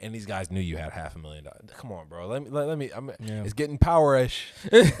 And these guys knew you had $500,000. Come on, bro. Let me. Yeah. It's getting powerish.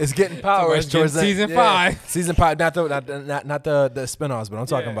 It's getting powerish towards that- season 5. Season 5. Not the spinoffs, but I'm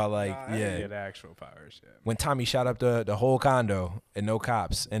talking about like Yeah, the actual powers. Yeah. when Tommy shot up the whole condo and no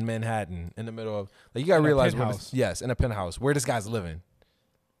cops in Manhattan in the middle of like you gotta In a realize where penthouse. yes, in a penthouse where this guy's living.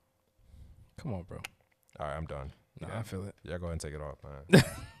 Come on, bro. All right, I'm done. Nah, I feel it. Y'all go ahead and take it off, man.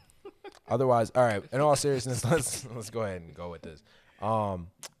 Otherwise, all right. In all seriousness, let's go ahead and go with this.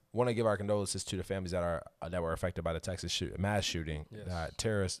 Want to give our condolences to the families that were affected by the Texas mass shooting, Yes.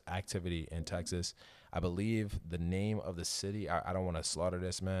 terrorist activity in Texas. I believe the name of the city. I don't want to slaughter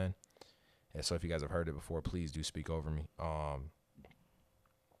this, man. And so if you guys have heard it before, please do speak over me. I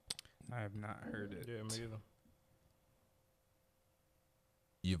have not heard it. Yeah, me either.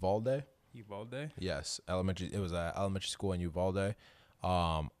 Uvalde. Uvalde? Yes, elementary. It was a elementary school in Uvalde.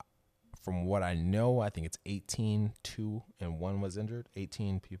 From what I know, I think it's 18, 2, and 1 was injured.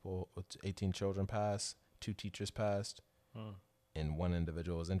 18 people, 18 children passed, 2 teachers passed, and 1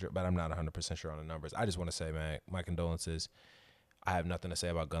 individual was injured. But I'm not 100% sure on the numbers. I just want to say, man, my condolences. I have nothing to say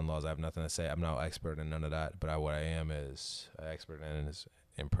about gun laws. I have nothing to say. I'm no expert in none of that. But what I am is an expert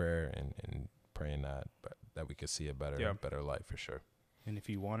in prayer and praying that we could see a better life for sure. And if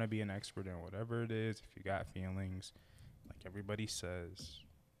you want to be an expert in whatever it is, if you got feelings, like everybody says,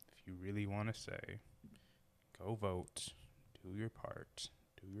 if you really want to say, go vote, do your part,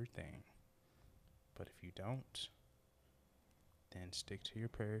 do your thing. But if you don't, then stick to your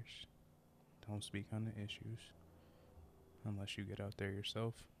prayers. Don't speak on the issues unless you get out there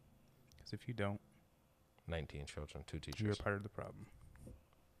yourself. Because if you don't, 19 children, 2 teachers. you're part of the problem.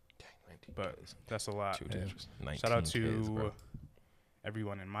 Dang, 19 But kids. that's a lot. 2 teachers. 19 Shout out kids, to bro.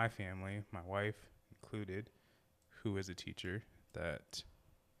 everyone in my family, my wife included, who is a teacher that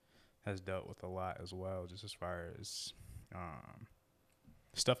has dealt with a lot as well, just as far as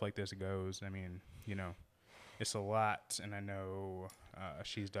stuff like this goes. I mean, you know, it's a lot, and I know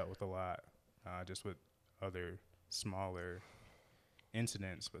she's dealt with a lot just with other smaller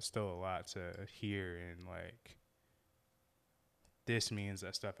incidents, but still a lot to hear. And like, this means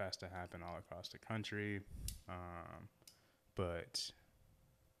that stuff has to happen all across the country. But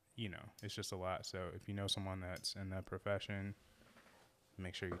you know, it's just a lot. So if you know someone that's in that profession,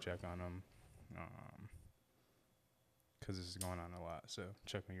 make sure you check on them, because this is going on a lot. So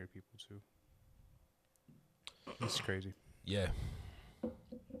check on your people too. It's crazy. Yeah.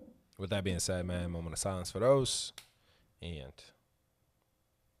 With that being said, man, moment of silence for those. And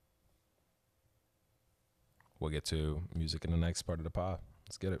we'll get to music in the next part of the pod.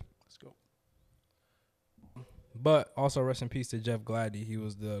 Let's get it. Let's go. But also rest in peace to Jeff Gladdy. He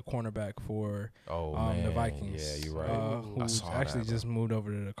was the cornerback for Oh, man. the Vikings. Yeah, you're right. Who I saw actually that, just moved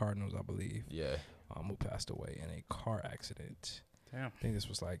over to the Cardinals, I believe. Yeah. Who passed away in a car accident. Damn. I think this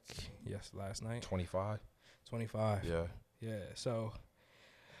was like last night. 25. 25. Yeah. Yeah. So,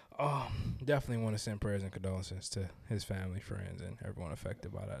 definitely want to send prayers and condolences to his family, friends, and everyone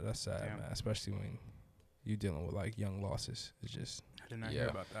affected by that. That's sad, Damn. man. Especially when you dealing with like young losses. It's just I did not hear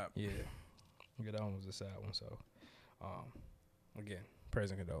about that. yeah. Yeah, that one was a sad one. So, again,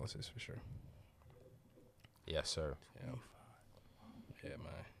 prayers and condolences for sure. Yes, sir. Yeah. Yeah,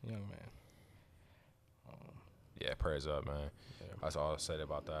 man. Young man. Yeah, prayers up, man. Yeah. That's all I'll say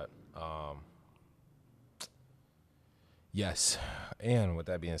about that. Yes. And with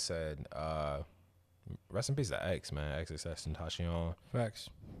that being said, rest in peace to X, man. XXXTentacion. Facts.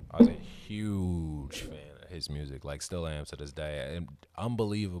 I was a huge fan of his music, like still am to this day. And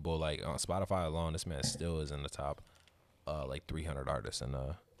unbelievable, like on Spotify alone, this man still is in the top like 300 artists in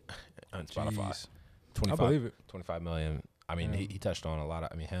on Spotify. Jeez. 25, I believe it. 25 million. I mean, Yeah. he touched on a lot of.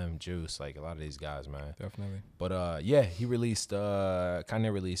 I mean, him, Juice, like a lot of these guys, man. Definitely. But yeah, he released.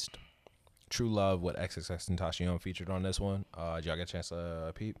 Kanye released True Love with XXXTentacion featured on this one. Did y'all get a chance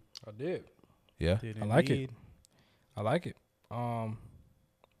to peep? I did. Yeah. Did I like it. indeed. I like it.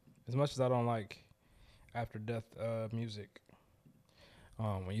 As much as I don't like after death music,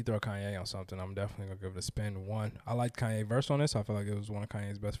 when you throw Kanye on something, I'm definitely gonna give it a spin. One, I liked Kanye verse on this. I feel like it was one of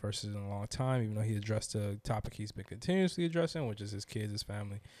Kanye's best verses in a long time, even though he addressed the topic he's been continuously addressing, which is his kids, his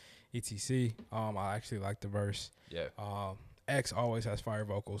family, etc. I actually like the verse. Yeah. X always has fire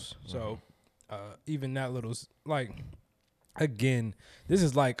vocals, so even that little again, this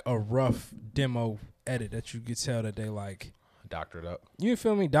is like a rough demo edit that you could tell that they like. Doctored up. You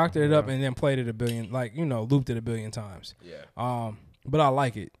feel me? Doctored it up and then played it a billion, looped it a billion times. Yeah. But I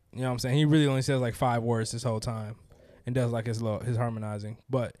like it. You know what I'm saying? He really only says like 5 words this whole time and does like his harmonizing.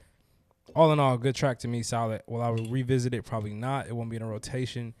 But all in all, good track to me, solid. Will I revisit it? Probably not. It won't be in a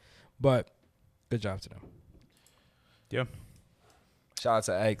rotation. But good job to them. Yeah. Shout out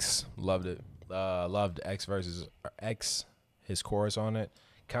to X. Loved it. Loved X versus X, his chorus on it.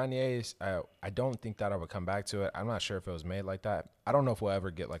 Kanye's, I don't think that I would come back to it. I'm not sure if it was made like that. I don't know if we'll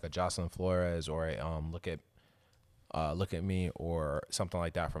ever get like a Jocelyn Flores or a Look at Me or something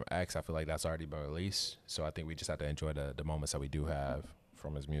like that from X. I feel like that's already been released. So I think we just have to enjoy the moments that we do have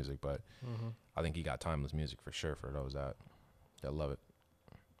from his music. But I think he got timeless music for sure for those that love it.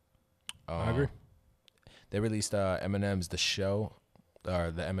 I agree. They released Eminem's The Show,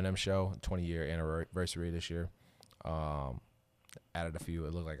 or the Eminem Show, 20-year anniversary this year. Added a few.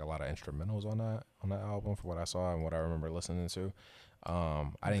 It looked like a lot of instrumentals on that album from what I saw and what I remember listening to. I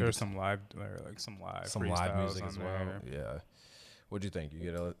didn't There's get some live freestyles music on as well. there. Yeah. What'd you think? You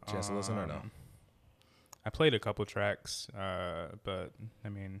get a chance to listen or no? I played a couple tracks, but I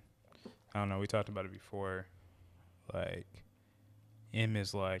mean, I don't know. We talked about it before. Like, M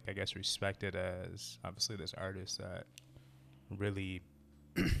is like, I guess, respected as obviously this artist that really,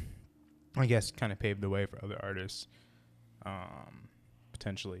 I guess, kind of paved the way for other artists,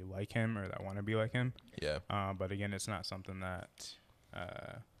 potentially like him or that want to be like him. Yeah. But again, it's not something that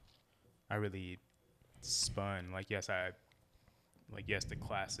I really spun. Yes, the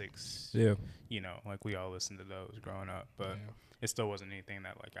classics. Yeah. You know, like we all listened to those growing up, but it still wasn't anything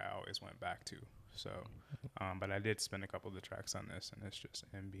that like I always went back to. So, but I did spin a couple of the tracks on this, and it's just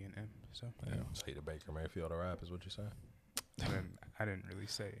M being M. So, Yeah. So he the Baker Mayfield of rap is what you say? I didn't really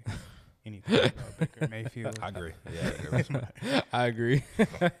say anything about Baker Mayfield. I agree. Yeah. I agree.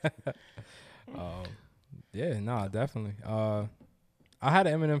 Yeah, no, definitely. I had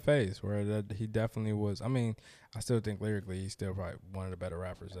an Eminem phase where he definitely was. I mean, I still think lyrically he's still probably one of the better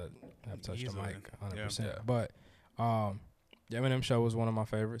rappers that have touched Easily. the mic, 100%. Yeah. But the Eminem Show was one of my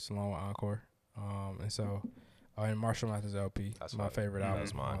favorites, along with Encore. And so, and Marshall Mathers LP, That's my favorite album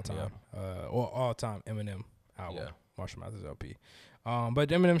that's mine, all time. All time Eminem album, Yeah. Marshall Mathers LP. But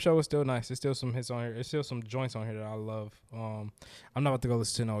the Eminem Show was still nice. There's still some hits on here. There's still some joints on here that I love. I'm not about to go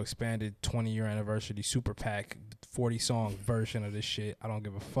listen to no expanded 20-year anniversary super pack 40-song version of this shit. I don't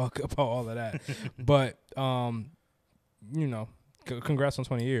give a fuck about all of that. But you know, congrats on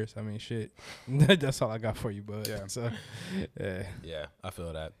 20 years. I mean, shit. That's all I got for you, bud. Yeah. So, yeah. Yeah, I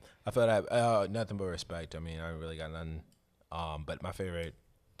feel that. Nothing but respect. I mean, I really got nothing. But my favorite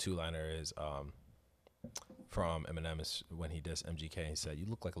two-liner is from Eminem is when he does MGK. He said, "You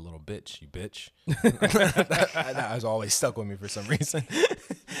look like a little bitch, you bitch." that has always stuck with me for some reason.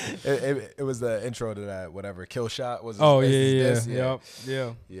 It was the intro to that whatever Kill Shot was. Oh yeah.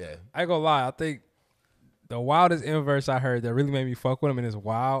 Yeah. I ain't gonna lie. I think the wildest inverse I heard that really made me fuck with him and it's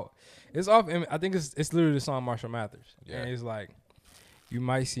wild. It's off. I think it's literally the song Marshall Mathers. Yeah. And it's like, you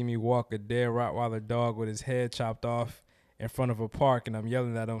might see me walk a dead Rottweiler dog with his head chopped off in front of a park, and I'm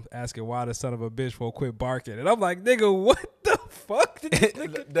yelling at him, asking why the son of a bitch won't quit barking. And I'm like, nigga, what the fuck? Did this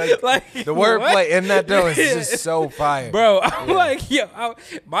nigga, the wordplay in that though is just so fire, bro. I'm like, yo,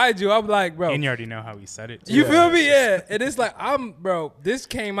 mind you, I'm like, bro. And you already know how he said it, too. You feel me? Yeah. And it's like, bro, this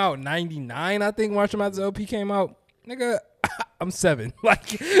came out 99, I think Marshall Mathers LP came out. Nigga, I'm 7.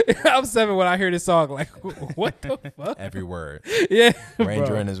 Like, I'm 7 when I hear this song. Like, what the fuck? every word. Yeah. Ranger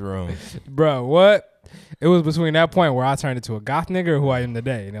bro. in his room. Bro, what? It was between that point where I turned into a goth nigga or who I am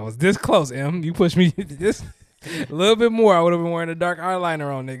today. And it was this close, M. You pushed me this a little bit more. I would have been wearing a dark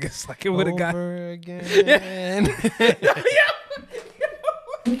eyeliner on niggas. Like, it would have got. Over again.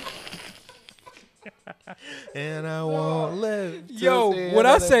 And I won't live. to Yo, see when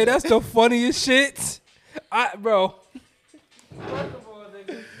I another say day. that's the funniest shit, bro.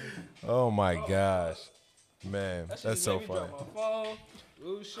 Oh my gosh. Man, that's so funny.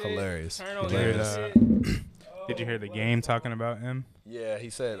 Hilarious. Turn on Hilarious. that Did you hear the game talking about him? Yeah, he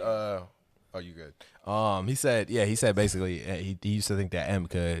said, oh, you good. He said basically he used to think that M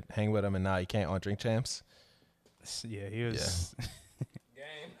could hang with him, and now he can't on Drink Champs. Yeah, he was.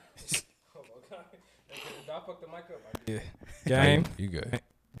 Game. Did I fuck the mic up? Yeah. Game. You good.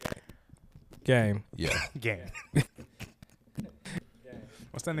 Game. Yeah. Game.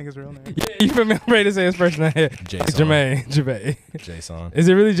 What's that nigga's real name? Yeah, you feel me? I'm ready to say his first name. Jason. Jermaine. Jason. Is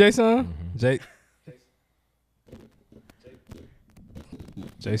it really Jason? Mhm.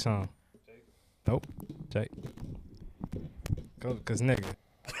 Jason. Nope. Jake. Go, cause nigga.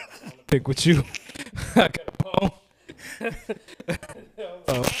 Pick with you. I got a phone.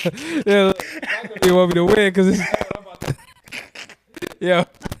 Yeah, look, you want me to win because it's. Yo.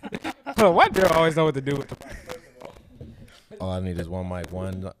 Why do I always know what to do with the mic? All I need is one mic,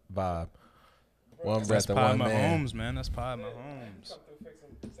 one vibe, one That's breath, and Pod one man. Mahomes, man. That's Pod Mahomes.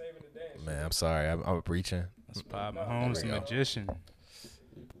 Man, I'm sorry. I'm reaching. That's Pod Mahomes, the we go. magician.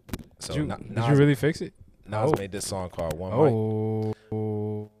 So Did Nas you really fix it? Nas Oh. made this song called One Mic.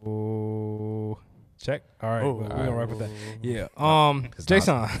 Oh. Check. All right. Oh. We're gonna rock with that. Yeah. 'Cause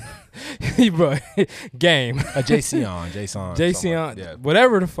Jason. Bro. Game. Jason. Jason. Jason. Yeah.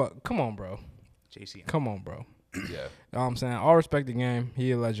 Whatever the fuck. Come on, bro. JC. Come on, bro. Yeah. You know what I'm saying? All respect the game.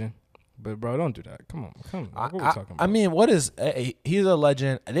 He a legend. But, bro, don't do that. Come on. What we talking about? I mean, what is he's a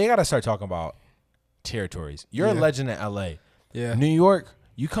legend. They gotta start talking about territories. You're a Yeah. legend in LA. yeah. New York,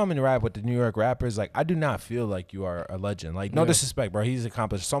 you come and rap with the New York rappers. Like, I do not feel like you are a legend. Like, no Yeah. disrespect, bro. He's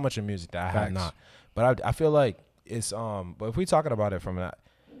accomplished so much in music that I have Facts. not. But I feel like it's but if we talking about it from that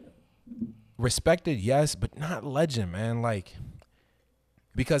respected, yes, but not legend, man. Like,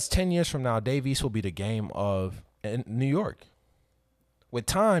 because 10 years from now, Dave East will be the game of in New York. With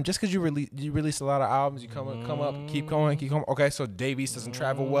time, just because you release a lot of albums, you come up, keep going. Okay, so Dave East doesn't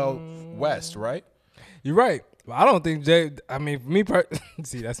travel well west, right? You're right. I don't think I mean, for me,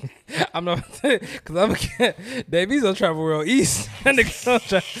 see, that's me. I'm not, because I'm a kid. Davies don't travel well east. That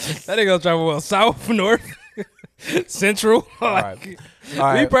nigga don't travel well south, north, central. right.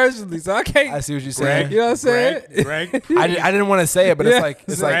 All Me right. personally, so I can't. I see what you're saying. You know what I'm saying? Greg. I didn't want to say it, but Yeah.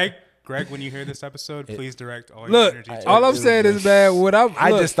 it's like Greg, when you hear this episode, please direct all your Look, energy to all it. I'm saying is, man, what I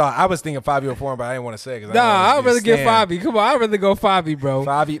I was thinking 504, but I didn't want to say it because I'd rather get Fabi. Come on, I'd rather go Fabi, bro.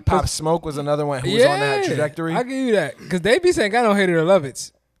 Fabi, Pop Smoke was another one who was on that trajectory. I give you that because Davies ain't got no hater or love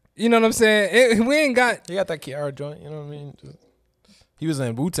it. You know what I'm saying? We ain't got. He got that Kiara joint, you know what I mean? He was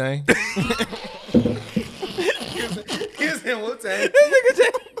in Wu-Tang. He was in Wu-Tang.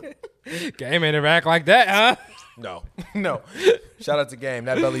 Game ain't ever act like that, huh? No. Shout out to Game.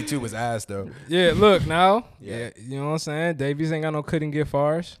 That Belly 2 was ass, though. Yeah, look now. Yeah. Yeah, you know what I'm saying? Davies ain't got no couldn't get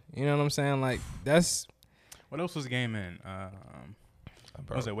fars. You know what I'm saying? Like, that's What else was game in?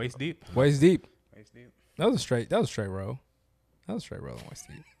 What was it Waist Deep? waist deep. Waist Deep. That was a straight roll. That was a straight roll on waist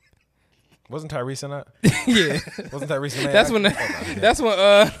deep. Wasn't Tyrese in that? Yeah. Wasn't Tyrese in that? That's when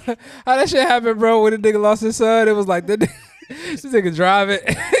how that shit happened, bro, when the nigga lost his son. It was like this nigga driving.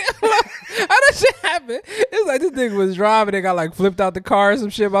 How that shit happened? It was like this nigga was driving. They got like flipped out the car or some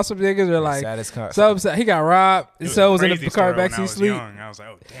shit about some niggas. Or like Saddest car. so upset. He got robbed. And so was in Crazy the car story when I backseat was sleep. young. I was like,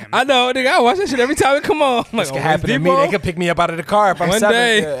 oh damn. I know, nigga. I watch that shit every time it come on. I'm like, This could happen to me. They could pick me up out of the car if I'm One 7.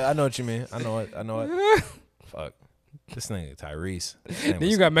 day. Yeah, I know what you mean. I know it. Fuck. This nigga Tyrese. Then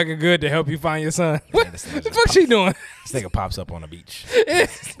you got Mecca Good to help you find your son. What this the fuck she doing? This nigga pops up on the beach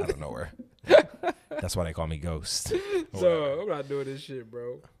out of nowhere. That's why they call me Ghost. So I'm not doing this shit,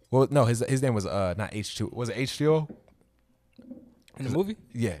 bro. Well, no, his name was not H2. Was it H2O? In the movie?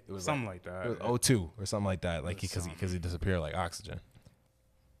 Yeah, it was Something like that. It was O2 or something like that. Like because he disappeared like oxygen.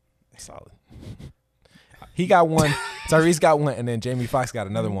 Solid. He got one. Tyrese got one, and then Jamie Foxx got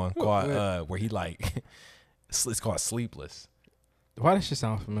another one called where he like it's called Sleepless. Why does shit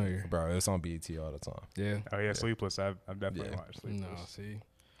sound familiar? Bro, it's on BET all the time. Yeah. Oh yeah, Sleepless. I've definitely Yeah. watched Sleepless. No, see.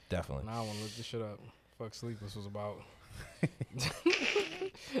 Definitely. Now I want to look this shit up. Fuck Sleepless was about.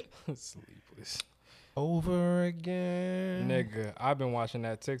 Sleepless. Over again. Nigga, I've been watching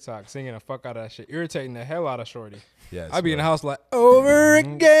that TikTok, singing the fuck out of that shit, irritating the hell out of Shorty. Yes. I be in the bro. house like, over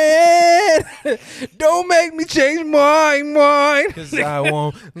again. Don't make me change my mind. Cause I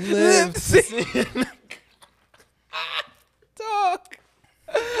won't live to see. Dog.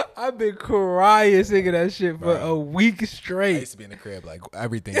 I've been crying singing that shit for Bro. a week I straight. used to be in the crib like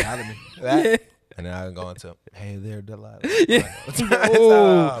everything out of me. That, Yeah. and then I would go into, hey there, Delilah. Yeah.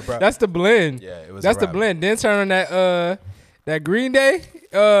 Oh, bro. That's the blend. Yeah, it was. That's a the rap. blend. Then turn on that Green Day.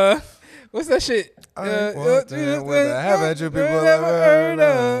 What's that shit? I want to- what the haven't you people ever heard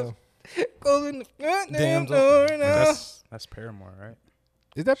of? Closing the goddamn Damn door door. now. That's Paramore, right?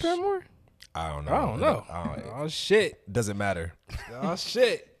 Is that Paramore? I don't know. I don't know. Oh shit. Doesn't matter. Oh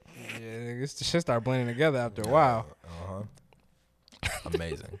shit. Yeah, niggas, the shit start blending together after a while.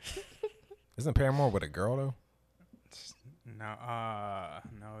 Amazing. Isn't Paramore with a girl though?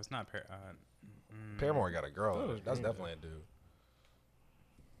 No, it's not Paramore got a girl. That's definitely a dude.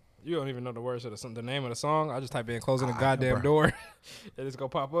 You don't even know the words of the name of the song. I just type in "closing the I know, goddamn bro. door," and it's gonna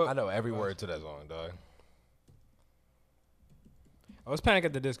pop up. I know every word to that song, dog. Oh, it's Panic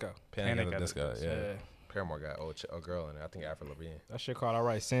at the Disco. Panic at the Disco. Yeah. Yeah. Paramore got a girl in it. I think Avril Lavigne. That shit called "I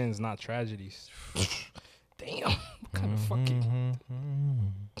Write Sins, Not Tragedies." Damn, what kind of fucking?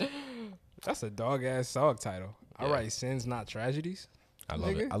 That's a dog ass song title. I Yeah. write sins, not tragedies. I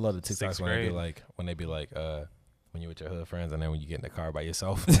love Nigga. it. I love the TikToks Sixth when they grade. be like, when you with your hood friends, and then when you get in the car by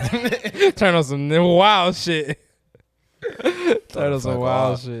yourself. Turn on some wild shit. Turn on some fuck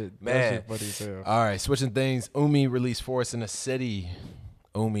wild off. shit. Man. That shit funny as hell. All right, switching things. Umi released Forest in the City.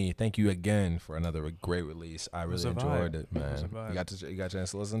 Umi, thank you again for another great release. I was really a enjoyed vibe. it, It was a man. vibe. You got a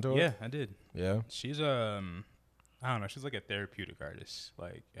chance to listen to it? Yeah, I did. Yeah. She's I don't know. She's like a therapeutic artist.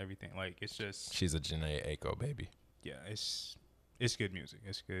 Like everything. Like it's just She's a Janae Aiko baby. yeah. It's good music.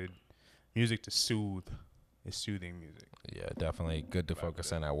 It's good music to soothe. It's soothing music. Yeah, definitely good to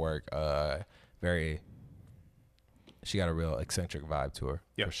focus on at work. She got a real eccentric vibe to her,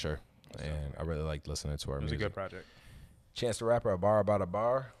 Yeah. for sure. And I really liked listening to her It was a music. good project. Chance the Rapper, A Bar About a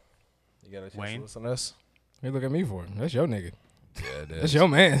Bar. You got a chance Wayne? to listen to this? Hey, look at me for it. That's your nigga. Yeah, it is. That's your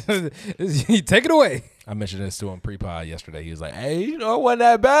man. Take it away. I mentioned this to him pre-pod yesterday. He was like, "Hey, you know, it wasn't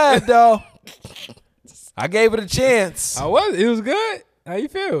that bad though. I gave it a chance." How was it? It was good. How you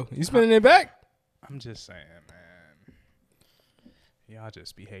feel? You spinning it back? I'm just saying, man. Y'all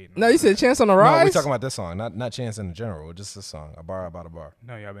just be hating. No, on you said her. Chance on the No, Rise. we talking about this song, not Chance in general, just this song, A Bar About a Bar.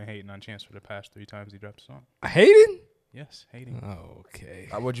 No, y'all been hating on Chance for the past 3 times he dropped a song. I hated. Yes, hating. Okay.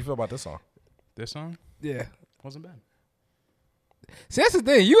 What'd you feel about this song? This song Yeah. wasn't bad. See, that's the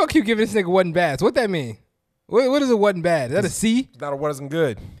thing. You gonna keep giving this nigga wasn't bad. So what that mean? What is it wasn't bad? Is that a C? It's not, it wasn't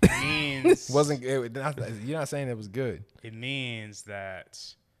good. It means You're not saying it was good. it means that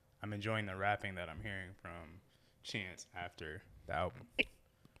I'm enjoying the rapping that I'm hearing from Chance after the album,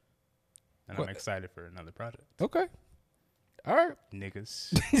 and What? I'm excited for another project. Okay. All right.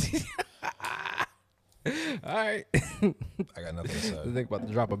 Niggas, All right. I got nothing to say. This nigga about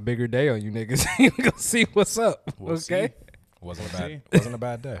to drop a bigger day on you niggas. You gonna see what's up. We'll okay. Wasn't a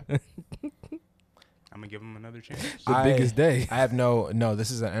bad day. I'm gonna give him another chance. The biggest day. I have no. This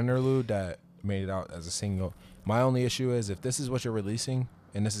is an interlude that made it out as a single. My only issue is if this is what you're releasing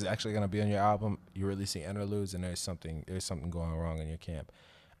and this is actually gonna be on your album, you're releasing interludes and there's something going wrong in your camp.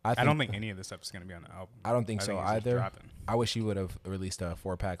 I don't think any of this stuff is gonna be on the album. I don't think so it's just either. dropping. I wish you would have released a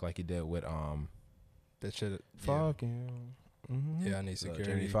 4-pack like you did with That shit. Fuck you. Mm-hmm. Yeah, I need security.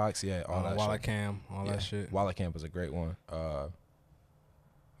 Jamie Foxx, yeah, all that Wallet shit. Cam, all Yeah. that shit. Wallet Camp was a great one.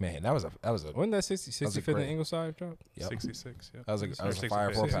 Man, that was a Wasn't that 65th and great- Ingleside drop? yep. 66. Yep. That was a Or fire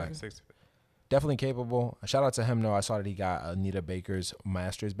 65, 4-pack. 65. Definitely capable. Shout out to him though. I saw that he got Anita Baker's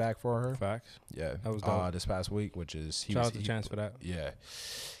masters back for her. Facts. Yeah, That was dope. this past week, which is Shout out to Chance for that. Yeah,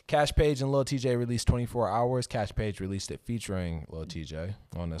 Cash Page and Lil TJ released 24 Hours. Cash Page released it featuring Lil TJ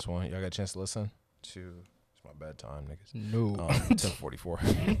on this one. Y'all got a chance to listen to? It's my bedtime, niggas. No.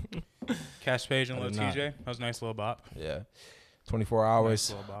 10:44. Cash Page and I Lil did not. TJ. That was a nice little bop. Yeah, 24 Hours.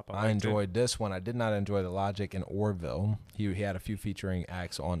 Nice little bop. I liked it. enjoyed this one. I did not enjoy the Logic and Orville. He had a few featuring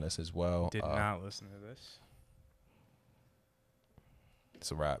acts on this as well. Did not listen to this.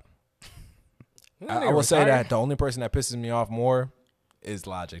 It's a wrap. That I nigga will say retired. that the only person that pisses me off more is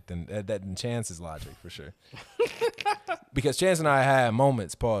Logic than Chance is Logic for sure. Because Chance and I had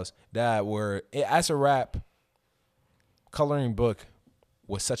moments, that were as a rap coloring book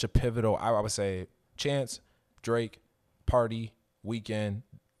was such a pivotal. I would say Chance, Drake, Party, Weekend,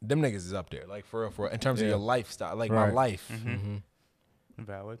 them niggas is up there. Like for real, in terms of Yeah. your lifestyle, like Right. my life. Mm-hmm.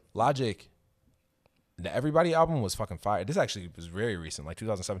 Valid. Logic. The Everybody album was fucking fire. This actually was very recent, like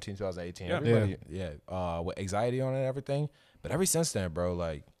 2017, 2018. Yeah. Everybody, with Anxiety on it and everything. But ever since then, bro,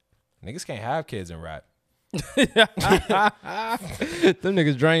 like, niggas can't have kids and rap. Them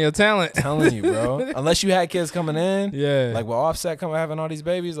niggas drain your talent. Telling you, bro. Unless you had kids coming in. Yeah. Like, with Offset coming having all these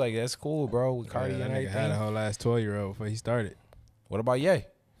babies, like, that's cool, bro. With Cardi that and nigga had a everything. whole last 12-year-old before he started. What about Ye?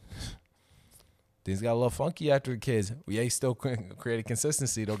 Things got a little funky after the kids. Ye still created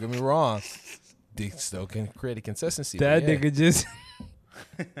consistency, don't get me wrong. They still can create a consistency. That but yeah. nigga just.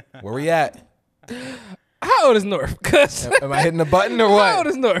 Where we at? How old is North? Cause Am I hitting the button or how old what?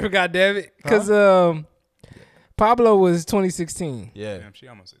 is North? God damn it. Cause Pablo was 2016. Yeah. Damn, she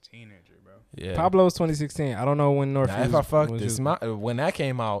almost a teenager, bro. Yeah. Pablo was 2016. I don't know when North. Now, if I fuck this, when that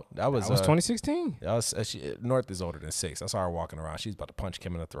came out, that was 2016. That was North is older than 6. I saw her walking around. She's about to punch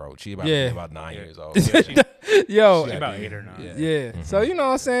Kim in the throat. She about Yeah. to be about 9 years old. Yeah, she Yo, about 8 or 9. yeah. So you know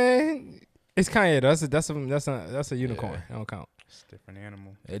what I'm saying? It's Kanye. That's a unicorn. Yeah. It don't count. It's a different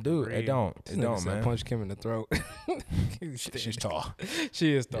animal. It do. It Breed. don't. This It nigga don't, said man. punch Kim in the throat. She's tall.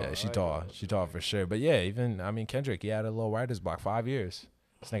 She is tall. Yeah, she tall. She tall for sure. But yeah, even Kendrick, he had a little writer's block 5 years.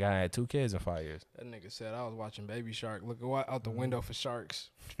 This nigga had 2 kids in 5 years. That nigga said I was watching Baby Shark, looking out the window for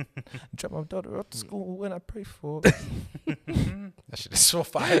sharks. Drop my daughter up to school when I pray for. That shit is so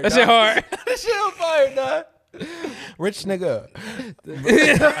fire. That shit hard. That shit on fire, dog. Rich nigga.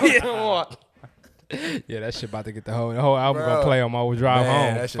 Yeah, that shit about to get the whole album Bro. gonna play on my drive Man,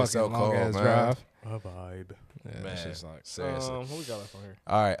 home. that shit's so Fucking long cold, ass man. drive. A vibe. Yeah, Man, that shit's like seriously. What we got left on here?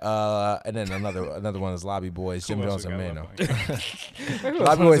 All right, and then another one is Lobby Boys, Jim Who else Jones we and got Mano. left on here?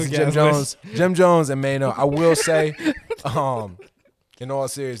 Lobby Boys and Jim Jones and Mano. I will say, in all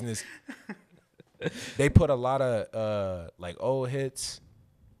seriousness, they put a lot of like old hits.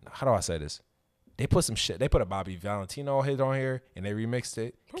 How do I say this? They put some shit. They put a Bobby Valentino hit on here and they remixed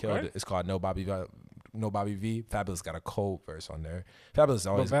it, killed Okay. it. It's called No Bobby V. Fabulous got a cold verse on there. Fabulous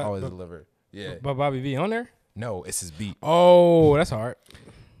always delivered. Yeah. But Bobby V on there? No, it's his beat. Oh, that's hard.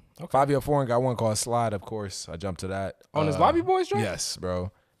 Fabio Foreign got one called Slide, of course. I jumped to that. On his Lobby Boys joint? Yes,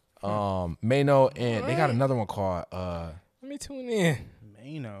 bro. Mano, and they got another one called Let me tune in.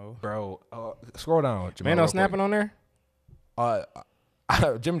 Mano. bro. Scroll down. Jamal, Mano real snapping on there? quick.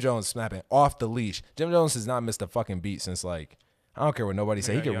 Jim Jones snapping off the leash. Jim Jones has not missed a fucking beat since like I don't care what nobody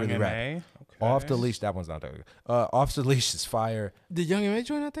say. He can really rap. Okay. Off the leash, that one's not that good. Off the leash is fire. The Young and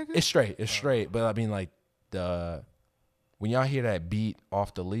joint not that good? It's straight. But I mean, like when y'all hear that beat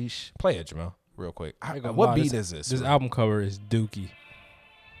off the leash, play it, Jamal, real quick. What beat is this? This album cover is dookie.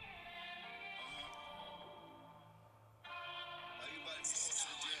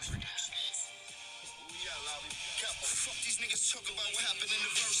 Fuck these niggas talk about what happened in the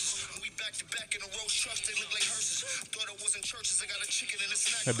verses. We back to back in a row trucks, they look like hearses. Thought I was in churches, I got a chicken in a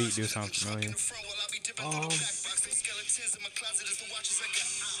snack. That beat do sound familiar. Skeletons in my closet is the watches I got.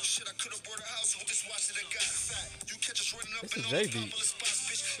 Shit, I could have bought a house with this watch that I got. You catch us running up It's in a all J the beat. popular spots,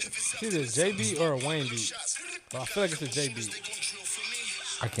 bitch. If it's It's either a J beat or a Wayne beat. But I feel like it's a J beat.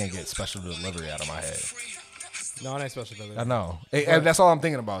 I can't get special delivery out of my head. No, it ain't special delivery. I know. And that's all I'm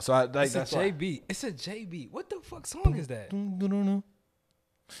thinking about. So I like It's a that's J why. beat. It's a J beat. What the fuck song is that? I'm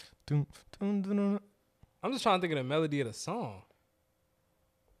just trying to think of the melody of the song.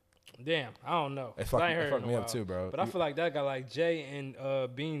 Damn, I don't know. It 'Cause I ain't fucked heard it in a me up while. too, bro. But I feel like that got like Jay and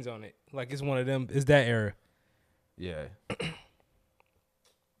Beans on it. Like it's one of them. It's that era. Yeah. I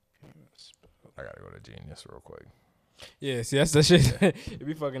gotta go to Genius real quick. Yeah, see that's the shit. It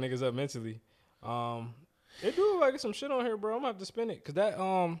be fucking niggas up mentally. It do like some shit on here, bro. I'm gonna have to spin it. Cause that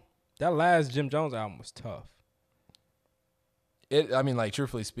last Jim Jones album was tough. I mean, like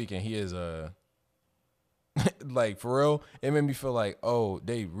truthfully speaking, he is a like for real. It made me feel like, oh,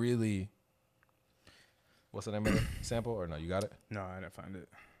 they really. What's the name of the sample? Or no, you got it? No, I didn't find it.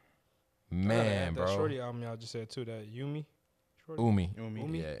 Man, that bro. Shorty album y'all just said too. That Yumi. Shorty? Umi.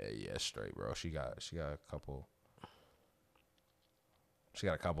 Umi. Yeah, straight, bro. She got a couple. She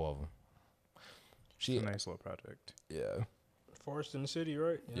got a couple of them. She It's a nice little project. yeah. Forest in the City,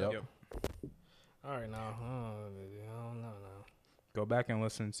 right? Yep. All right, now I don't know now. Go back and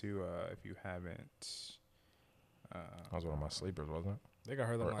listen to if you haven't. That was one of my sleepers, wasn't it? They got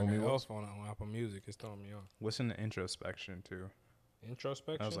her Or like Umi an was? else phone on Apple Music. It's throwing me off. Listen to Introspection too.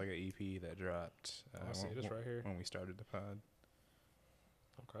 Introspection. That was like an EP that dropped. I see this right here. When we started the pod.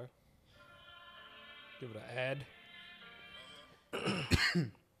 Okay. Give it an ad.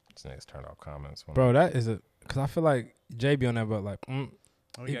 This nigga's turned off comments. Bro, that is because I feel like Jay be on that, but like, Oh,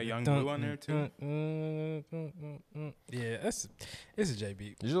 we got Young Blue on there too. Yeah, it's a J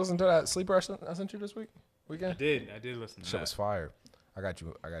beat. Did you listen to that sleeper I sent you this weekend? I did listen to Shit that. was fire. I got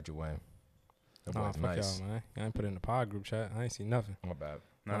you, Wayne. That Oh, boy's fuck nice. y'all, man. I ain't put it in the pod group chat. I ain't see nothing. My bad.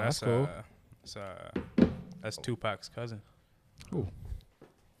 No, Oh, that's that's cool. That's Tupac's cousin. Who?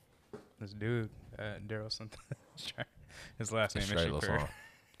 This dude, Daryl something. His last name is Straight little Shakur. song.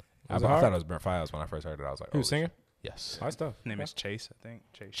 I Was it thought hard? it was Brent Files when I first heard it. I was like, He was oh, singing? yes. High stuff. His name Okay. is Chase, I think.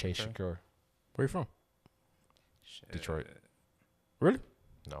 Chase Shakur. Shakur. Where you from? Shit. Detroit. Really?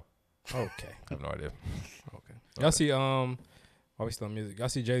 No. Okay. I have no idea. Okay. Y'all see while we still on music, y'all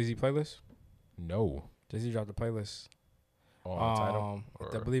see Jay-Z playlist? No. Jay-Z dropped the playlist. On title? I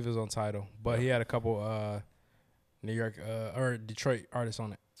Or- believe it was on title. But he had a couple New York or Detroit artists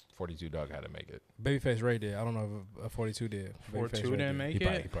on it. 42 Dog had to make it. Babyface Ray did. I don't know if 42 did. 42 Babyface Ray didn't did. make He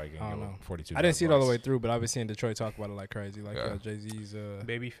probably, it. he probably I can don't go know. 42. I didn't see it all the way voice. through, but I've been seeing Detroit talk about it like crazy. Like Yeah. Jay-Z's.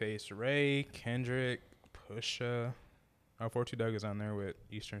 Babyface Ray, Kendrick, Pusha. Oh, 42 Doug is on there with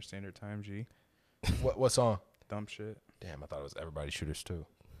Eastern Standard Time. G. What song? Dump shit. Damn, I thought it was Everybody Shooters too.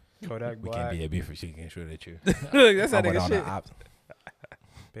 Kodak We Black. can't be a beef if she can shoot at you. Look, that's that I went nigga on shit. the op-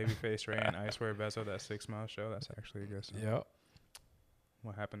 Babyface Ray and Ice Wear Bezel. That 6 Mile show. That's actually a good song. Yep.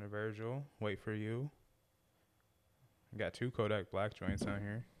 What Happened to Virgil? Wait for You. Got 2 Kodak Black joints on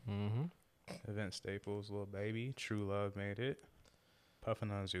here. Mm-hmm. Event Staples, Lil Baby. True Love made it. Puffin'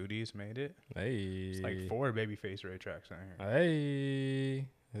 on Zooties made it. Hey. It's like 4 Babyface Ray tracks on here. Hey.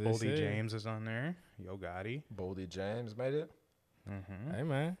 As they Boldy say. James is on there. Yo Gotti. Boldy James made it. Mm-hmm. Hey,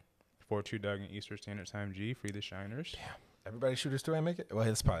 man. 42 Doug and Eastern Standard Time. G. Free the Shiners. Everybody Shooters too ain't make it. Well,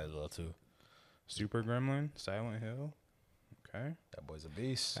 it's probably a little too. Super Gremlin. Silent Hill. Okay. That boy's a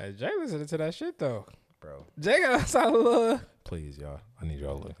beast, Hey, Jay listening to that shit, though. bro. Jay got outside a little. Please, y'all. I need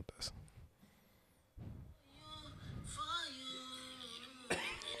y'all to look at this.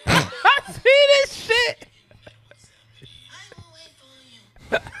 I see this shit.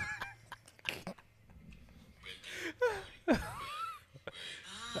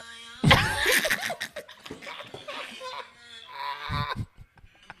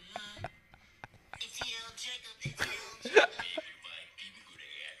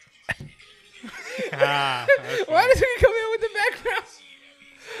 Ah, that's Why funny. does he come in with the background?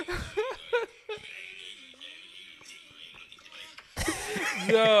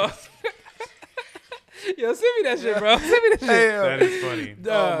 Yo. Yo, send me that shit, bro. Send me that shit. That is funny.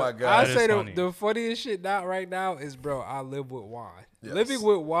 Dog, my God. I That say is the, funny. the funniest shit not right now is, bro, I live with Juan. Yes. Living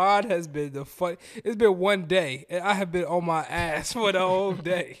with Juan has been the fun. It's been one day, and I have been on my ass for the whole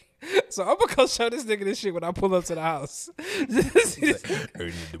day. So I'm gonna go show this nigga this shit when I pull up to the house.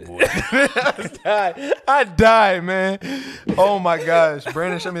 I died, man. Oh my gosh,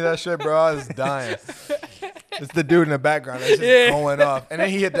 Brandon, show me that shit, bro. I was dying. It's the dude in the background that's just Yeah. going off, and then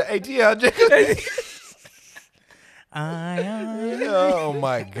he hit the ATL. Jacob. Oh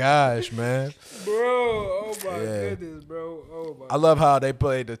my gosh, man. Bro, oh my Yeah. goodness, bro. Oh my. I love how they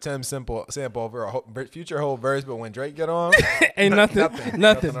played the Tim sample over a future whole verse, but when Drake get on, Ain't nothing, nothing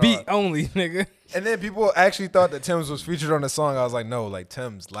nothing. at Beat all. only, nigga. and then people actually thought that Tim's was featured on the song. I was like, no, like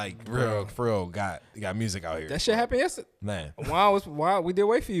Tim's like real, for real got music out here. That shit happened yesterday. Man. Juan, we did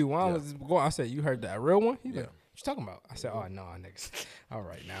wait for you. Juan Yeah. was going. I said, you heard that real one? He's Yeah. like, what you talking about? I said, oh, no, niggas. All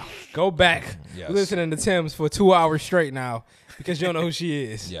right, now. Go back. Yes. We're listening to Tim's for 2 hours straight now because you don't know who she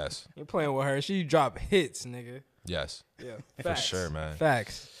is. Yes. You're playing with her. She drop hits, nigga. Yes. Yeah. For Facts. sure, man.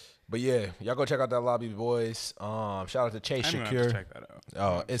 Facts. But yeah, y'all go check out that Lobby Boys. Shout out to Chase I'm gonna have to Shakir. check that out.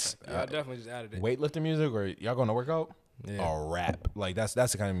 Oh, it's Yeah, I definitely just added it. weightlifting music, or y'all going to work out? Yeah. Or rap? Like that's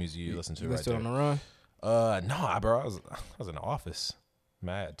the kind of music you listen to You right listen there. on the run? No, bro. I was in the office,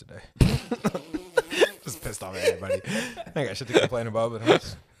 mad today. Just pissed off at everybody. I ain't got shit to complain about, but I'm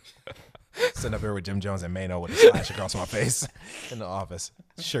just sitting up here with Jim Jones and Mano with a slash across my face in the office.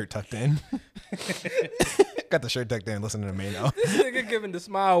 Shirt tucked in. Got the shirt tucked in, listening to Mano. This nigga giving the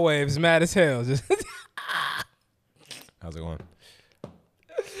smile waves, mad as hell. Just How's it going?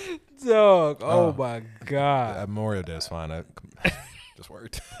 dog. Oh my god. Memorial Day is fine. I just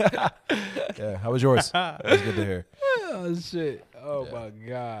worked. Yeah, how was yours? It was good to hear. Oh shit. Oh my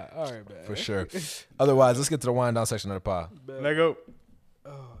god. All right, man. For sure. Otherwise, let's get to the wind down section of the pod. Let go.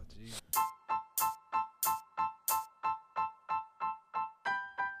 Oh jeez.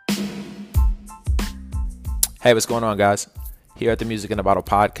 Hey, what's going on, guys? Here at the Music in a Bottle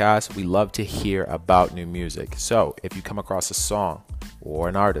podcast, we love to hear about new music. So if you come across a song or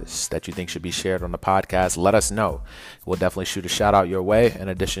an artist that you think should be shared on the podcast, let us know. We'll definitely shoot a shout out your way. In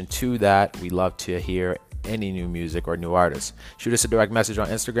addition to that, we love to hear any new music or new artists. Shoot us a direct message on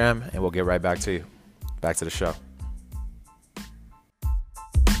Instagram and we'll get right back to you. Back to the show.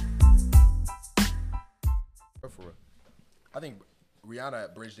 I think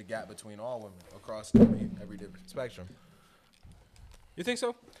Rihanna bridged the gap between all women across every different spectrum. You think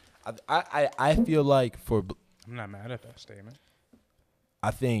so? I feel like I'm not mad at that statement.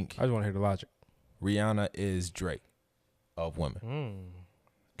 I think I just want to hear the logic. Rihanna is Drake of women.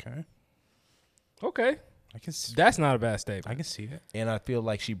 Okay. Okay. I can see, That's not a bad statement. I can see it. And I feel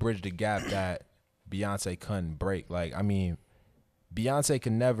like she bridged the gap that Beyonce couldn't break. Like, I mean, Beyonce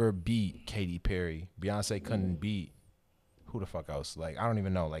can never beat Katy Perry. Beyonce couldn't beat who the fuck else? Like, I don't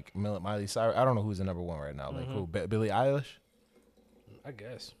even know. Like, Miley Cyrus. I don't know who's the number one right now. Like, who? Billie Eilish? I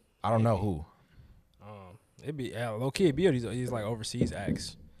guess. I don't know who. It'd be low key. It'd be these like overseas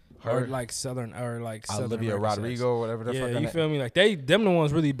acts. or Her. like Southern Olivia American Rodrigo, sex. or whatever the Yeah, fuck. you feel me? Like them the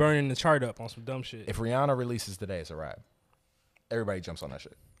ones really burning the chart up on some dumb shit. If Rihanna releases today, it's a wrap. Everybody jumps on that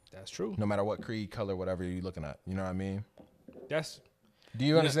shit. That's true. No matter what creed, color, whatever you're looking at. You know what I mean? That's Do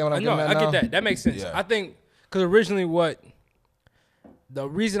you understand what I'm no, getting at I now? get that. That makes sense. Yeah. I think because originally the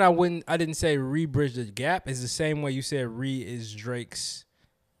reason I didn't say re-bridge the gap is the same way you said Re is Drake's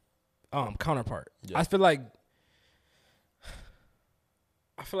counterpart. Yeah. I feel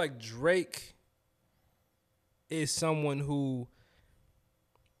like Drake is someone who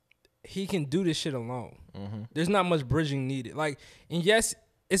he can do this shit alone. Mm-hmm. There's not much bridging needed. Like, and yes,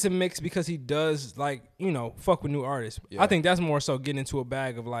 it's a mix because he does fuck with new artists. Yeah. I think that's more so getting into a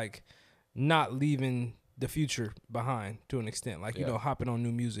bag of like not leaving the future behind to an extent. Like, hopping on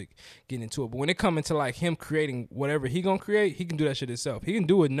new music, getting into it. But when it comes into like him creating whatever he gonna create, he can do that shit himself. He can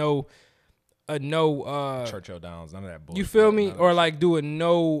do it Churchill Downs, none of that bullshit. you feel me? None of Or that like do a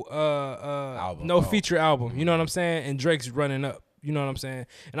no Album. feature album. You know what I'm saying? And Drake's running up. You know what I'm saying?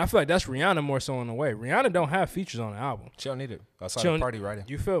 And I feel like that's Rihanna more so in a way. Rihanna don't have features on the album. shit. She don't need it. Outside She of don't- party writing.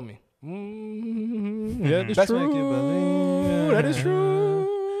 You feel me? Yeah, that's Best true. make you believe. That is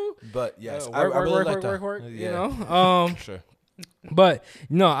true. But yes, Work, I work, really work, like work, that. work, work. Yeah. You know. Sure. But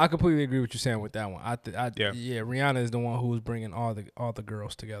no, I completely agree with what you're saying with that one. Yeah. Yeah, Rihanna is the one who's bringing all the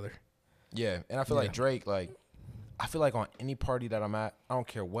girls together. Yeah, and I feel like Drake, I feel like on any party that I'm at, I don't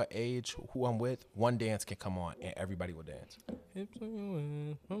care what age, who I'm with, one dance can come on and everybody will dance.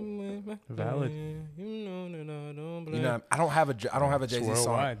 Valid. You know, I don't have a Jay-Z song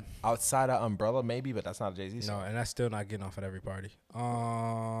worldwide. outside of Umbrella, maybe, but that's not a Jay-Z No, song. and that's still not getting off at every party.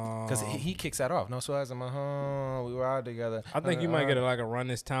 Because he kicks that off. No sweats in my home. We were out together. I think you might get a Run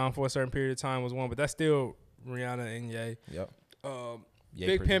This Town for a certain period of time was one, but that's still Rihanna and Ye. Yep. Ye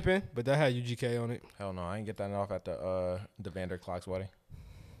Big pretty- Pimpin', but that had UGK on it. Hell no, I ain't get that off at the Vander Clocks wedding.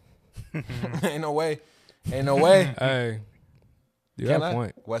 Ain't no way. Ain't no way. Hey, you Can got I? a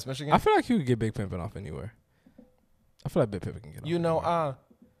point. West Michigan. I feel like you could get Big Pimpin' off anywhere. I feel like Big Pimpin' can get off. You know,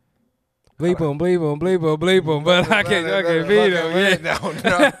 bleep boom, bleep boom, bleep boom, bleep boom, but I can't beat him. No.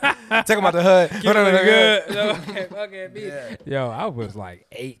 Take him out the hood. Keep it good. No, fucking beat Yeah. it. Yo, I was like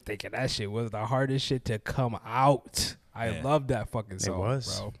 8 thinking that shit was the hardest shit to come out. I Man. love that fucking song,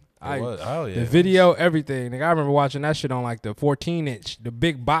 was. bro. It was. Oh, yeah. The video, everything. Like, I remember watching that shit on like the 14-inch, the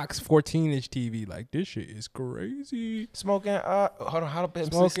big box 14-inch TV. Like, this shit is crazy. Smoking. Hold on. How to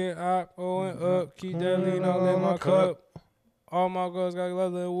pimp Smoking up, going up, keep that lean all in my cup. All my girls got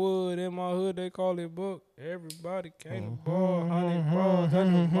leather and wood. In my hood, they call it book. Everybody came to ball, 100 balls,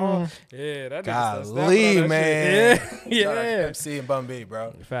 100 balls. Yeah, that nigga still Golly, snapping on that man. shit. Yeah, yeah. MC and Bun B,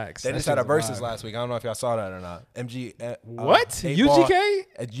 bro. Facts. They That just shit had a was versus wild. last week. I don't know if y'all saw that or not. What? UGK?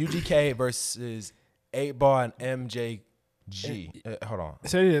 UGK versus 8 Ball and MJG. Hold on.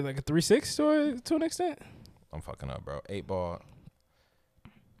 So they did like a 3-6 to an extent. I'm fucking up, bro. 8 Ball.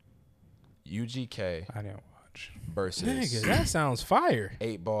 UGK I didn't watch. versus Nigga, that sounds fire.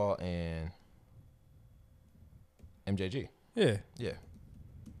 8 Ball and MJG. Yeah. Yeah.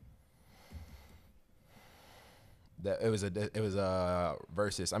 That it was a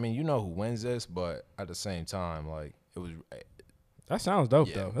versus. I mean, you know who wins this, but at the same time, like it was. That sounds dope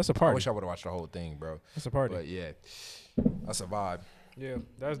Yeah. though. That's a I party. wish I would have watched the whole thing, bro. That's a party. But yeah, that's a vibe. Yeah,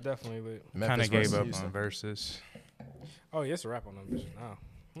 that's definitely lit. Kind Memphis of gave versus up Houston. on versus. Oh, yeah, it's a wrap on them bitches now.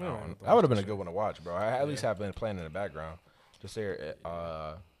 That would have been a good one to watch, bro. I at least have been playing in the background. Just hear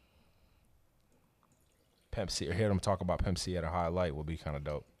Pimp C, or hear them talk about Pimp C at a highlight would be kind of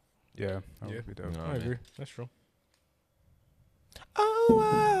dope. Yeah, that Yeah. would be dope. You know what I I mean? agree. That's true.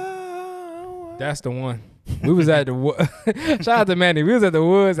 Oh, That's the one. We was at the wood. Shout out to Manny. We was at the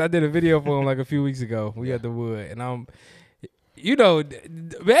woods. I did a video for him like a few weeks ago. We at the wood, and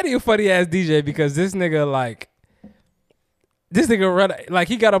Manny a funny ass DJ because this nigga run like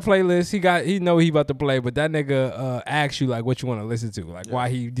he got a playlist. He know he about to play, but that nigga asks you like what you want to listen to, like why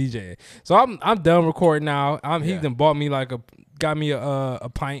he DJing. So I'm done recording now. He done bought me got me a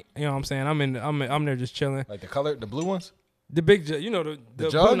pint. You know what I'm saying? I'm there just chilling. like the blue ones. The big jug, the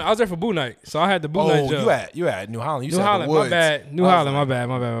jug? Boo night. I was there for Boo Night, so I had the Boo Night jug. you at New Holland. You New said Holland, the woods. my bad. New I was Holland, like,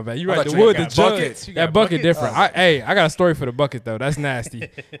 my bad. You I right. thought The you wood, the got jug, buckets. You that got bucket buckets? different. I got a story for the bucket though. That's nasty.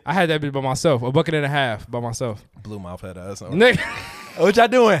 I had that bitch by myself, a bucket and a half by myself. Blue mouth head ass. Nigga, What y'all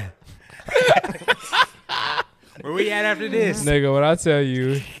doing? Where we at after this? nigga, what I tell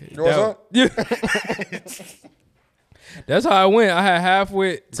you, What's up? that's how I went. I had half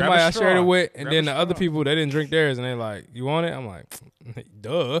with Grab somebody a I shared it straw. with, and Grab then a the other straw. people they didn't drink theirs, and they like, you want it? I'm like,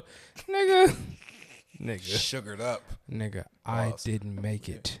 duh, nigga. Sugared up. Nigga, I Pause. didn't make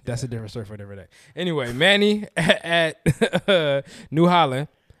it. That's a different story for a different day. Anyway, Manny at New Holland.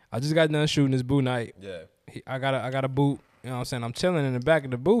 I just got done shooting this boot night. Yeah. I got a boot. You know what I'm saying? I'm chilling in the back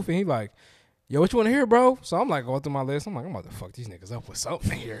of the booth, and he like, yo, what you want to hear, bro? So I'm like going through my list. I'm like, I'm about to fuck these niggas up with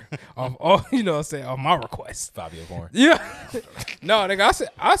something here. You know what I'm saying? Off my request. Fabio Corn. Yeah. No, nigga,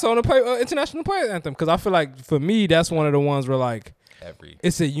 I saw him play International Player Anthem because I feel like for me, that's one of the ones where like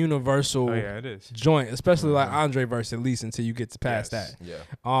it's a universal Oh yeah, it is. joint, especially like Andre verse at least until you get to past Yes. that.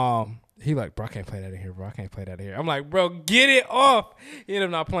 Yeah. He like, bro, I can't play that in here, bro. I can't play that in here. I'm like, bro, get it off. He ended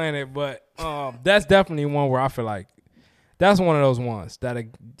up not playing it, but that's definitely one where I feel like that's one of those ones that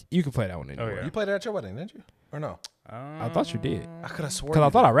you can play that one anywhere. yeah. You played it at your wedding, didn't you? Or no? I thought you did I could have sworn. because I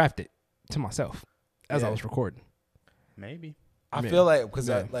you thought did. I rapped it to myself as I Yeah. was recording. Maybe. I feel like because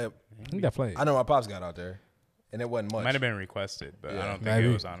Yeah. like He got played. I know my pops got out there, and it wasn't much. Might have been requested, but Yeah. I don't think Maybe.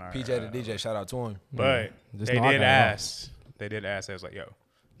 it was on our. PJ the DJ, shout out to him. But Just they know I did got it off. ask. They did ask. I was like, yo,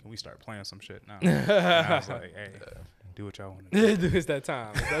 can we start playing some shit now? And I was like, hey, do what y'all want to do. It's that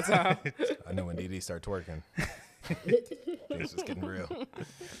time. It's that time. I know when DD started twerking, things was getting real.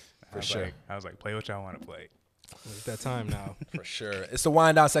 I was sure. Like, I was like, play what y'all want to play. It's that time now. For sure. It's the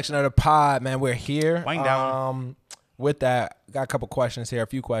wind down section of the pod, man. We're here. Wind down. With that, got a couple questions here, a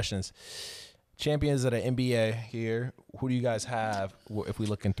few questions. Champions of the NBA here. Who do you guys have if we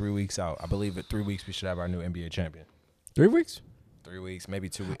look in 3 weeks out? I believe in 3 weeks we should have our new NBA champion. 3 weeks? 3 weeks, maybe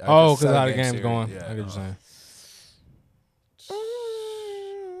 2 weeks. Oh, because how the game's going. Yeah. I get what you're saying.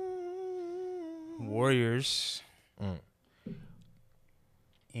 Warriors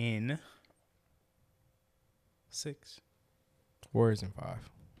in 6. Warriors in 5.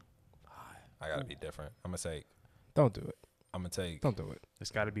 I gotta be different. I'm gonna say. Don't do it. I'm gonna take Don't do it.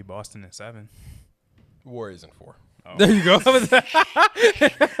 It's got to be Boston in 7. Warriors in 4. Oh. There you go. Hey,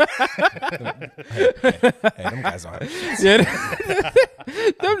 them guys don't have a chance. Yeah,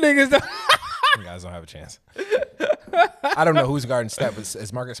 them niggas don't. Them guys don't have a chance. I don't know who's guarding Steph.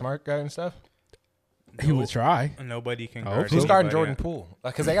 Is Marcus Smart guarding Steph? He would try. Nobody can I hope guard. so. Who's guarding anybody. Jordan Poole?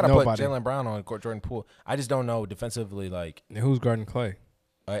 Because they got to put Nobody. Jaylen Brown on Jordan Poole. I just don't know defensively. Like And who's guarding Clay?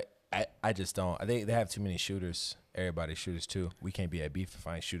 I just don't. I think they have too many shooters. Everybody shooters too. We can't be at beef if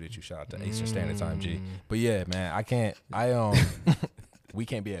I ain't shoot at you. Shout out to Eastern Standard Time, G. But yeah, man, I can't. We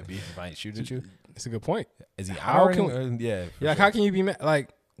can't be at beef if I ain't shoot at you. That's a good point. Is he How out? can Yeah. for Yeah, like, sure. how can you be mad? Like,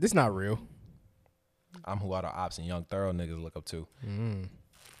 this not real. I'm who all the ops and young thorough niggas look up to.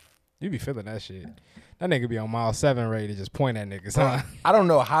 You be feeling that shit. That nigga be on mile 7 ready to just point at niggas. Huh? I don't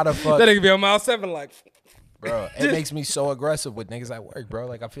know how the fuck. That nigga be on mile 7 like, Bro, it makes me so aggressive with niggas at work, bro.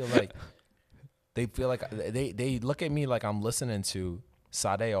 Like I feel like they feel like they look at me like I'm listening to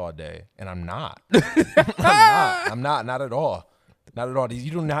Sade all day, and I'm not. I'm not at all. Not at all. You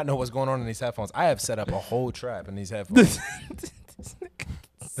do not know what's going on in these headphones. I have set up a whole trap in these headphones.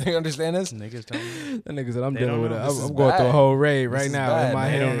 You understand this? Niggas don't know. that nigga said, I'm They dealing don't with it. know. This is I'm going through a bad. whole raid This right is now bad, in my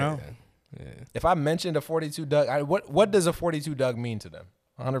man. head. They don't know. If I mentioned a 42 Doug, what does a 42 Doug mean to them?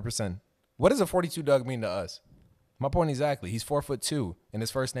 100%. What does a 42 Doug mean to us? My point exactly. He's 4'2", and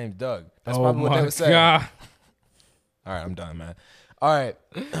his first name's Doug. That's Oh probably what they my would say. God. All right, I'm done, man. All right.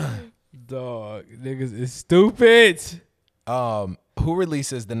 Dog, niggas is stupid. Who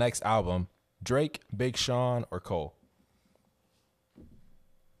releases the next album? Drake, Big Sean, or Cole?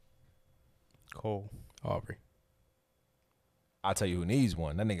 Cole. Aubrey. I'll tell you who needs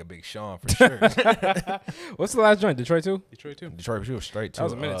one. That nigga Big Sean for sure. What's the last joint? Detroit 2? Detroit too. Detroit was straight too. That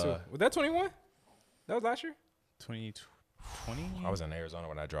was a minute too. Was that 21? That was last year? 2020. I was in Arizona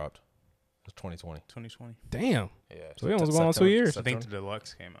when I dropped. It was 2020. 2020. Damn. Yeah. So we almost going on 2 years. I think the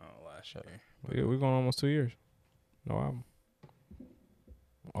deluxe came out last year. We're going almost 2 years. No album.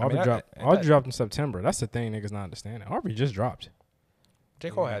 I Aubrey mean, Aubrey dropped in September. That's the thing niggas not understanding. Aubrey just dropped.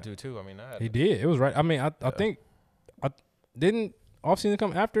 J. Cole had to too. I mean, I had He did. It was right. I mean, I think didn't off season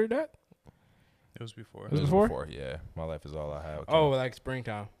come after that? It was before. Was it before? Yeah. My life is all I have. Oh, like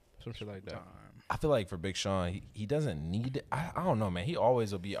springtime. Some shit like that. I feel like for Big Sean, he doesn't need it. I don't know, man. He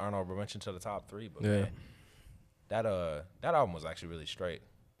always will be honorable mention to the top 3. But Yeah. man, that album was actually really straight.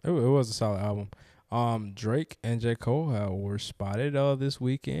 It was a solid album. Drake and J. Cole were spotted this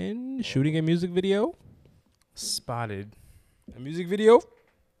weekend shooting a music video. Spotted. A music video?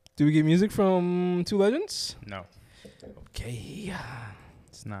 Do we get music from Two Legends? No, Okay.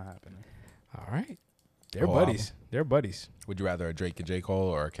 it's not happening. All right. They're Oh, buddies. They're buddies. Would you rather a Drake and J. Cole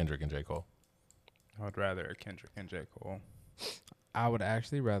or a Kendrick and J. Cole? I would rather Kendrick and J. Cole. I would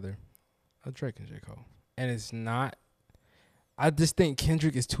actually rather a Drake and J. Cole. And it's not. I just think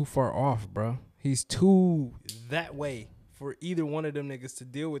Kendrick is too far off, bro. He's too that way for either one of them niggas to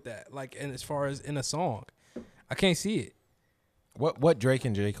deal with that. Like, and as far as in a song, I can't see it. What Drake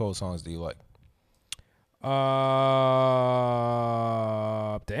and J. Cole songs do you like?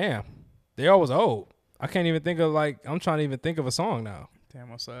 Damn. They all was old. I can't even think of I'm trying to even think of a song now. Damn,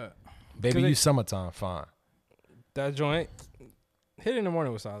 what's that? Baby, they- you summertime, fine. That joint, Hit in the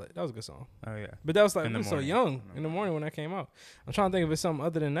Morning was solid. That was a good song. Oh yeah. But that was like, In we the were so morning. young in the morning when that came out. I'm trying to think if it's something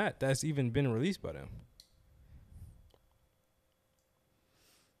other than that that's even been released by them.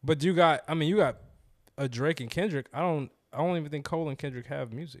 But you got a Drake and Kendrick. I don't even think Cole and Kendrick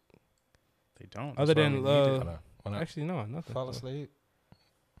have music. They don't. Other That's why than we need it. When I actually no, nothing. fall asleep,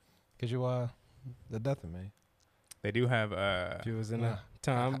 cause you the death of me. They do have You was in Yeah. the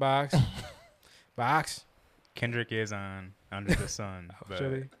time box. Box. Kendrick is on Under the Sun. but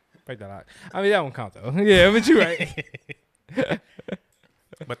Should we break that out? I mean that won't count though. Yeah, but you right.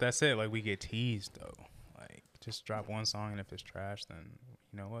 But that's it. Like we get teased though. Like just drop one song, and if it's trash, then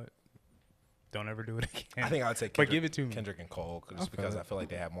you know what? Don't ever do it again. I think I'd say But give it to me. Kendrick and Cole I just feel because it. I feel like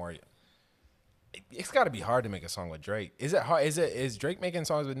they have more. It's got to be hard to make a song with Drake. Is it hard? Is Drake making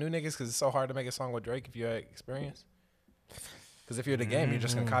songs with new niggas because it's so hard to make a song with Drake if you're experienced? Because if you're the game, you're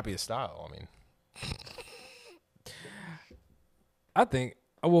just gonna copy his style. I mean, I think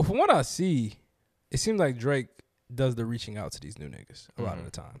well from what I see, it seems like Drake does the reaching out to these new niggas a lot of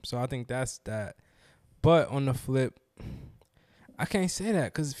the time. So I think that's that. But on the flip, I can't say that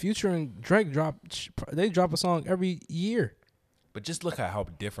because Future and Drake drop a song every year. but just look at how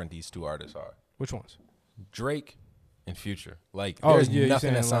different these two artists are. Which ones? Drake and Future. Like Oh, there's yeah, you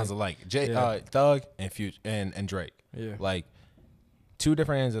nothing that saying, sounds alike. yeah. Thug and Future and Drake. Yeah. Like two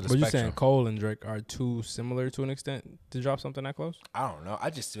different ends of the But you spectrum. saying Cole and Drake are too similar to an extent to drop something that close? I don't know. I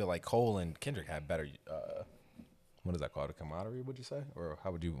just feel like Cole and Kendrick have better. What is that called? A camaraderie? Would you say, or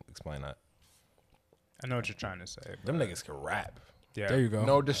how would you explain that? I know what you're trying to say. Them but niggas can rap. Yeah. There you go.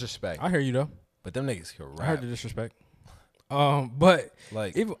 No disrespect, I hear you though. but them niggas can I heard rap. the disrespect. But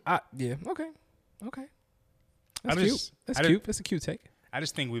Like even okay. That's I cute. just- That's I cute. That's a cute take. I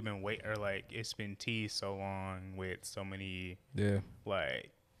just think we've been waiting, or like it's been teased so long with so many Yeah.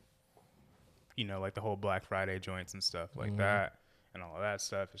 like, you know, like the whole Black Friday joints and stuff like Mhm. that, and all of that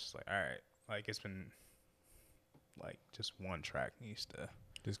stuff. It's just like, all right, like it's been like just one track needs to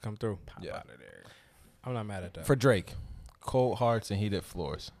Just come through. pop Yeah. out of there. I'm not mad at that. for Drake, Cold Hearts and Heated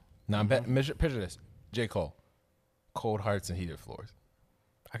Floors. Now Mm-hmm. picture this: J. Cole, Cold Hearts and Heated Floors.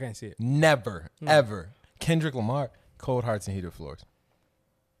 I can't see it. Never ever. Kendrick Lamar, Cold Hearts and Heated Floors.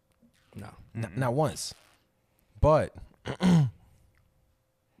 No. Not once. But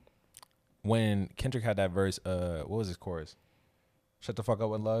when Kendrick had that verse, what was his chorus? Shut the fuck up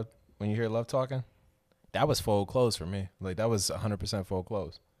with love. When you hear love talking, that was full close for me. Like that was 100% full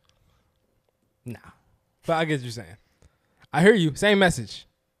close. Nah. But I get what you're saying. I hear you. Same message.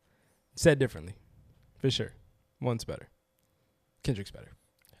 Said differently. For sure. One's better. Kendrick's better.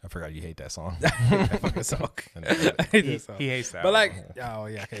 I forgot you hate that song. I hate that song. He hates that. But one. like, oh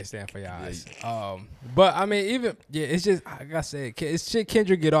yeah, I can't stand for your eyes. But I mean, even it's just I gotta say, it's shit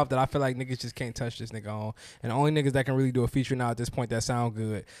Kendrick get off that I feel like niggas just can't touch this nigga on, and the only niggas that can really do a feature now at this point that sound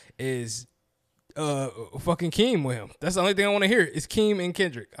good is fucking Keem with him. That's the only thing I want to hear is Keem and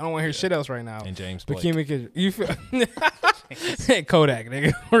Kendrick. I don't want to hear shit else right now. And James But Blake. Keem and Kendrick, you feel Kodak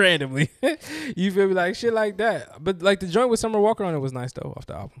nigga randomly. You feel me like shit like that. But like the joint with Summer Walker on it was nice though off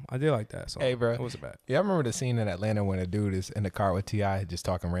the album. I did like that. So Hey, bro. it wasn't bad. Yeah, I remember the scene in Atlanta when a dude is in the car with T.I. just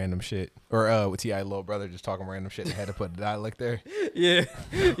talking random shit. Or with T.I. little brother just talking random shit. They had to put the dialect there. Yeah.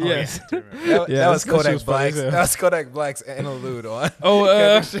 Oh, Yes. yeah. That, Yeah, that was that shit Kodak was funny as Black's. hell. That was Kodak Black's interlude on.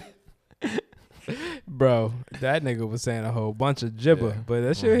 Oh, bro, that nigga was saying a whole bunch of gibber, Yeah. but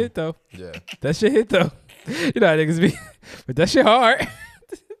that shit hit though. Yeah. That shit hit though. You know how niggas be, but that shit hard.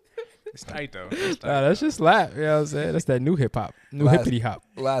 It's tight though. It's tight, Nah, that shit slap. You know what I'm saying? That's that new hip hop, new Last- hippity hop.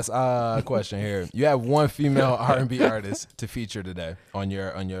 Last question here. You have one female R&B artist to feature today on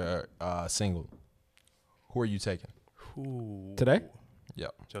your single. Who are you taking? Ooh. Today?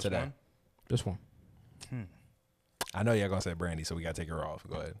 Yep. Just today. one? This one. I know y'all gonna say Brandy, so we gotta take her off.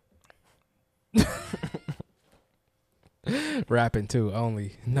 Go ahead. Rapping too,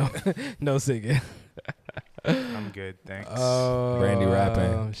 only. No, no singing. I'm good, thanks. Brandy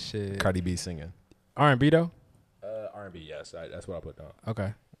rapping. Shit. Cardi B singing. R&B though. R&B, yes. That's what I put down.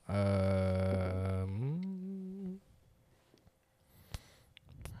 Okay.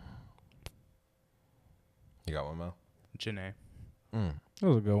 You got one, Mel? Janae. That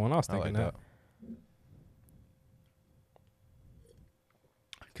was a good one. I was I thinking like that. that.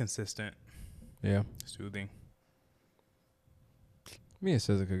 Consistent, Yeah. soothing. Me and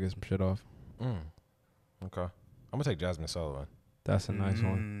SZA could get some shit off. Okay. I'm gonna take Jasmine Sullivan. That's a nice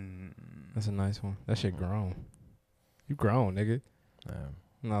one. Mm. That's a nice one. That shit grown. You grown, nigga.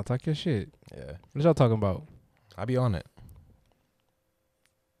 No, talk your shit. Yeah, What y'all talking about? I be on it.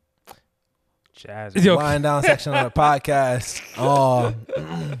 Jazz. Yo. Wind down section of the podcast.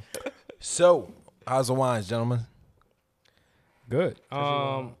 So how's the wines, gentlemen? Good.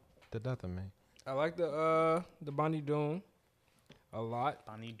 Did nothing, man. I like the Bonnie Doon a lot.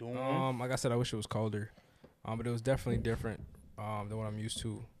 Bonnie Doon. Like I said, I wish it was colder. But it was definitely different than what I'm used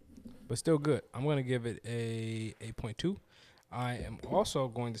to. But still good. I'm gonna give it a 8.2. I am also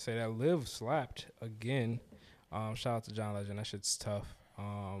going to say that Liv slapped again. Shout out to John Legend. That shit's tough.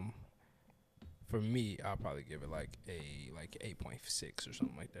 For me, I'll probably give it like 8.6 or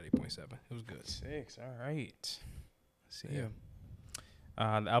something like that. 8.7. It was good. 6. All right. Let's see. Yeah.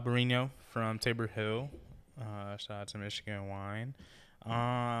 The Albarino from Tabor Hill. Shout out to Michigan Wine.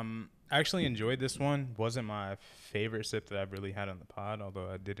 I actually enjoyed this one. Wasn't my favorite sip that I've really had on the pod, although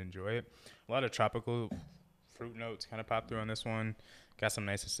I did enjoy it. A lot of tropical fruit notes kind of popped through on this one. Got some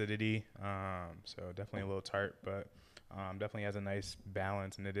nice acidity. So definitely a little tart, but definitely has a nice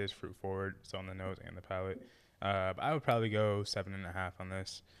balance, and it is fruit forward. It's on the nose and the palate. But I would probably go 7.5 on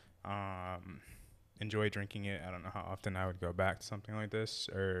this. Enjoy drinking it. I don't know how often I would go back to something like this,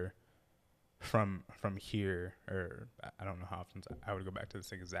 or from here, or I don't know how often I would go back to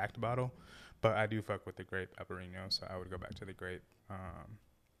this exact bottle, but I do fuck with the grape Albarino, so I would go back to the grape.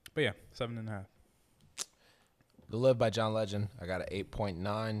 But yeah, 7.5. The Live by John Legend. I got an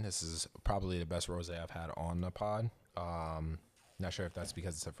 8.9. This is probably the best rosé I've had on the pod. Not sure if that's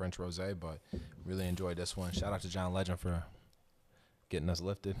because it's a French rosé, but really enjoyed this one. Shout out to John Legend for getting us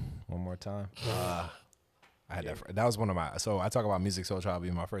lifted one more time. I had that was one of my. So I talk about Music Soul Child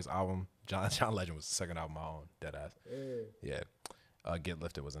being my first album. John Legend was the second album I own. Deadass. Yeah. Get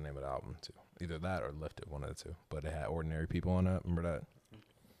Lifted was the name of the album too. Either that or Lifted, one of the two. But it had Ordinary People on it. Remember that?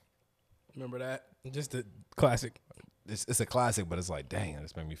 Remember that? Just a classic. It's a classic, but it's like, dang, it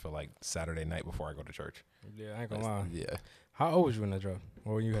just made me feel like Saturday night before I go to church. Yeah, I ain't gonna lie. Yeah. How old was you when that dropped?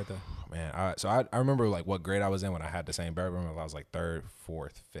 Or when you had that? Man, I remember like what grade I was in when I had the same Barry. I was like third,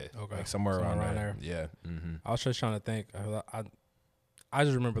 fourth, fifth. Okay. Like somewhere around there. there. Yeah. Mm-hmm. I was just trying to think. I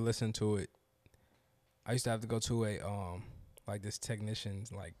just remember listening to it. I used to have to go to a like this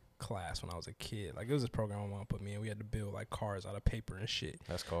technician's like class when I was a kid. Like it was this program my mom put me in. We had to build like cars out of paper and shit.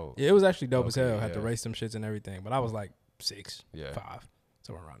 That's cool. Yeah, it was actually dope as Okay, hell. Had to yeah. race some shits and everything. But I was like 6, Yeah. 5,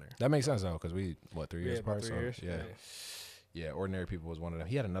 somewhere around there. That makes sense though, because we 3 years about apart. 3 So, years. yeah. Yeah, Ordinary People was one of them.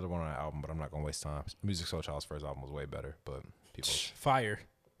 He had another one on that album, but I'm not gonna waste time. Music Soul Child's first album was way better, but people, Fire.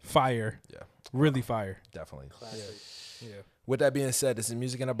 yeah, Really fire. definitely. Yeah. With that being said, this is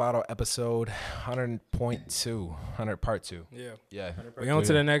Music in a Bottle, episode 100.2, 100 part 2. Yeah. Yeah, We on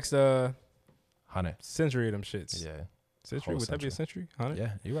to the next 100. century of them shits. Yeah, Century? Whole Would that be a century? 100?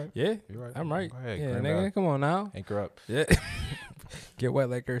 yeah, you right. Yeah. You right. I'm right. Go ahead, Yeah, crank nigga, up. come on now. Anchor up, Yeah. Get wet,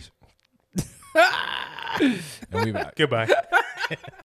 Lakers. and we back. Goodbye.